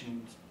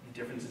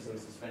differences in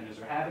suspensions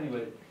are happening,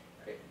 but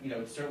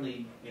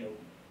certainly, you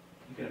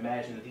can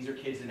imagine that these are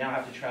kids that now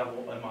have to travel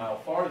 1 mile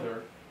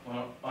farther. When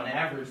on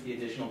average, the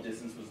additional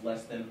distance was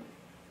less than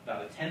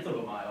about 1/10 of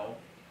a mile,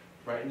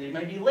 right? And they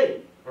might be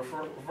late, or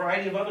for a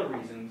variety of other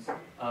reasons,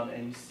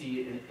 and you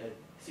see a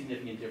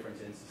significant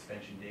difference in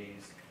suspension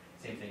days.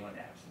 Same thing on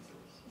absences.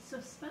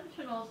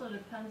 Suspension also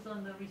depends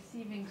on the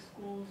receiving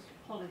school's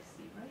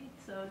policy, right?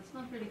 So it's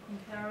not really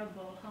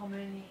comparable how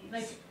many,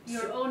 like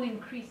your own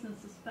increase in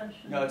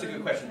suspension. No, it's a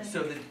good question.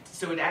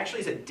 So it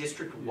actually is a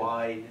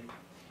district-wide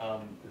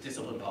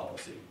discipline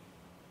policy.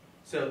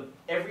 So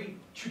every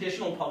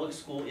traditional public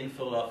school in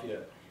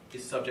Philadelphia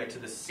is subject to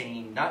the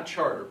same, not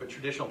charter, but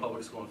traditional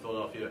public school in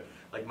Philadelphia,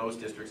 like most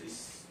districts,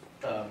 is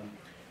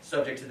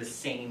subject to the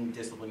same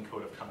discipline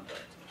code of conduct.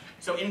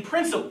 So in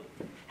principle,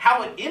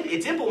 how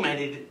it's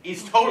implemented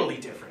is totally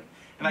different.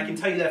 And I can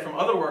tell you that from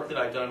other work that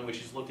I've done,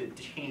 which has looked at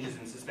changes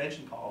in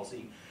suspension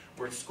policy,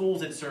 where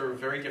schools that serve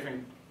very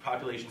different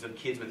populations of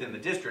kids within the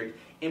district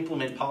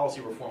implement policy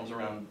reforms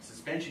around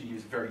suspension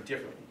use very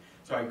differently.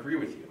 So I agree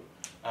with you.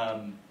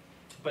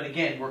 But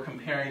again, we're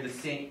comparing the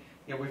same,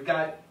 we've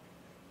got,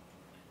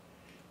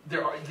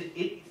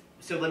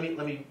 so let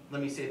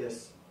me say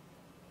this.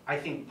 I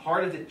think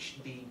part of the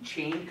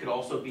chain could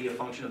also be a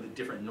function of the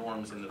different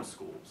norms in those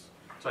schools.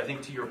 So I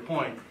think to your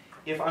point,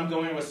 if I'm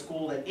going to a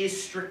school that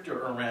is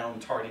stricter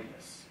around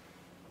tardiness,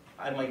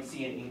 I might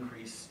see an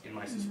increase in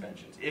my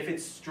suspensions. If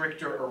it's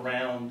stricter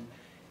around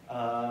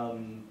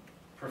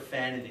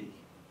profanity,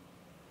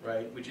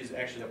 right, which is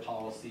actually a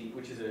policy,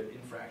 which is an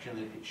infraction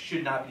that it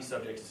should not be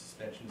subject to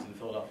suspensions in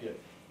Philadelphia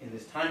in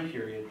this time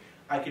period,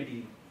 I could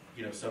be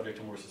subject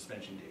to more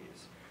suspension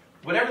days.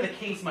 Whatever the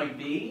case might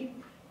be,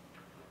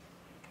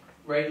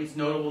 right, it's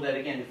notable that,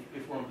 again,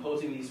 if we're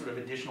imposing these sort of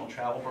additional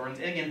travel burdens,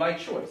 and again, by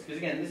choice, because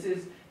again,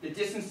 the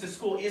distance to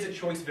school is a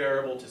choice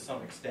variable to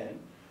some extent,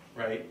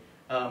 right?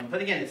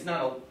 But again, it's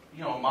not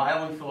a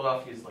mile in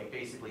Philadelphia is like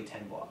basically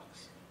 10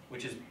 blocks,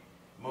 which is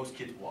most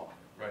kids walk,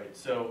 right?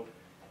 So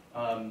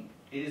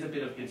it is a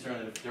bit of concern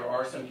that if there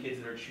are some kids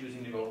that are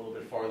choosing to go a little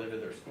bit farther to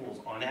their schools,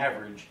 on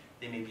average,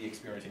 they may be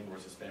experiencing more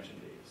suspension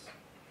days.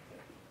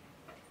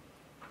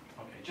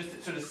 Okay,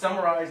 just to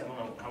summarize, I don't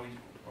know, how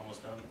we're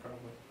almost done,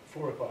 probably?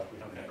 4 o'clock, we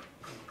have Okay.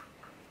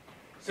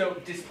 So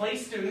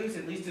displaced students,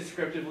 at least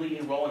descriptively,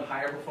 enroll in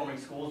higher performing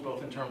schools,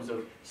 both in terms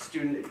of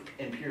student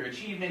and peer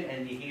achievement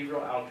and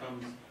behavioral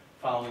outcomes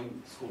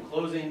following school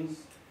closings.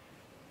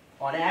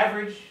 On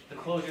average, the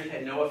closures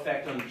had no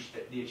effect on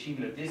the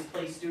achievement of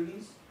displaced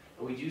students,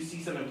 but we do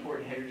see some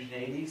important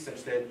heterogeneity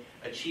such that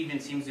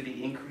achievement seems to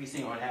be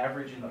increasing on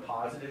average in the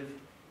positive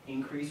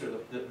increase, or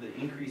the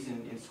increase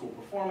in school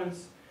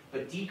performance,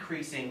 but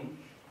decreasing,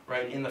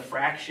 right, in the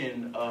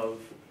fraction of,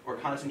 or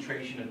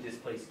concentration of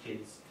displaced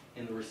kids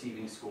in the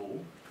receiving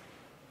school.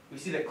 We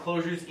see that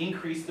closures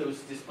increase those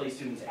displaced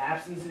students'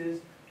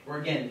 absences, or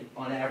again,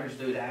 on average,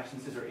 those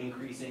absences are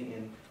increasing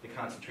in the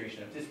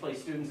concentration of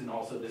displaced students and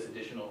also this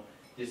additional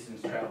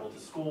distance travel to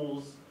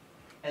schools.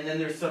 And then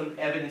there's some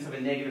evidence of a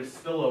negative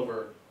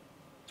spillover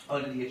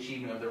onto the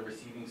achievement of their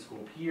receiving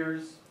school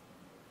peers.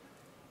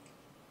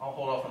 I'll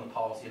hold off on the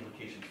policy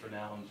implications for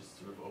now and just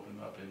sort of open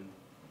them up and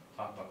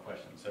talk about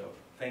questions. So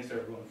thanks to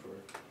everyone for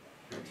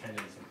your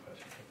attendance and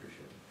questions. I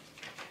appreciate it.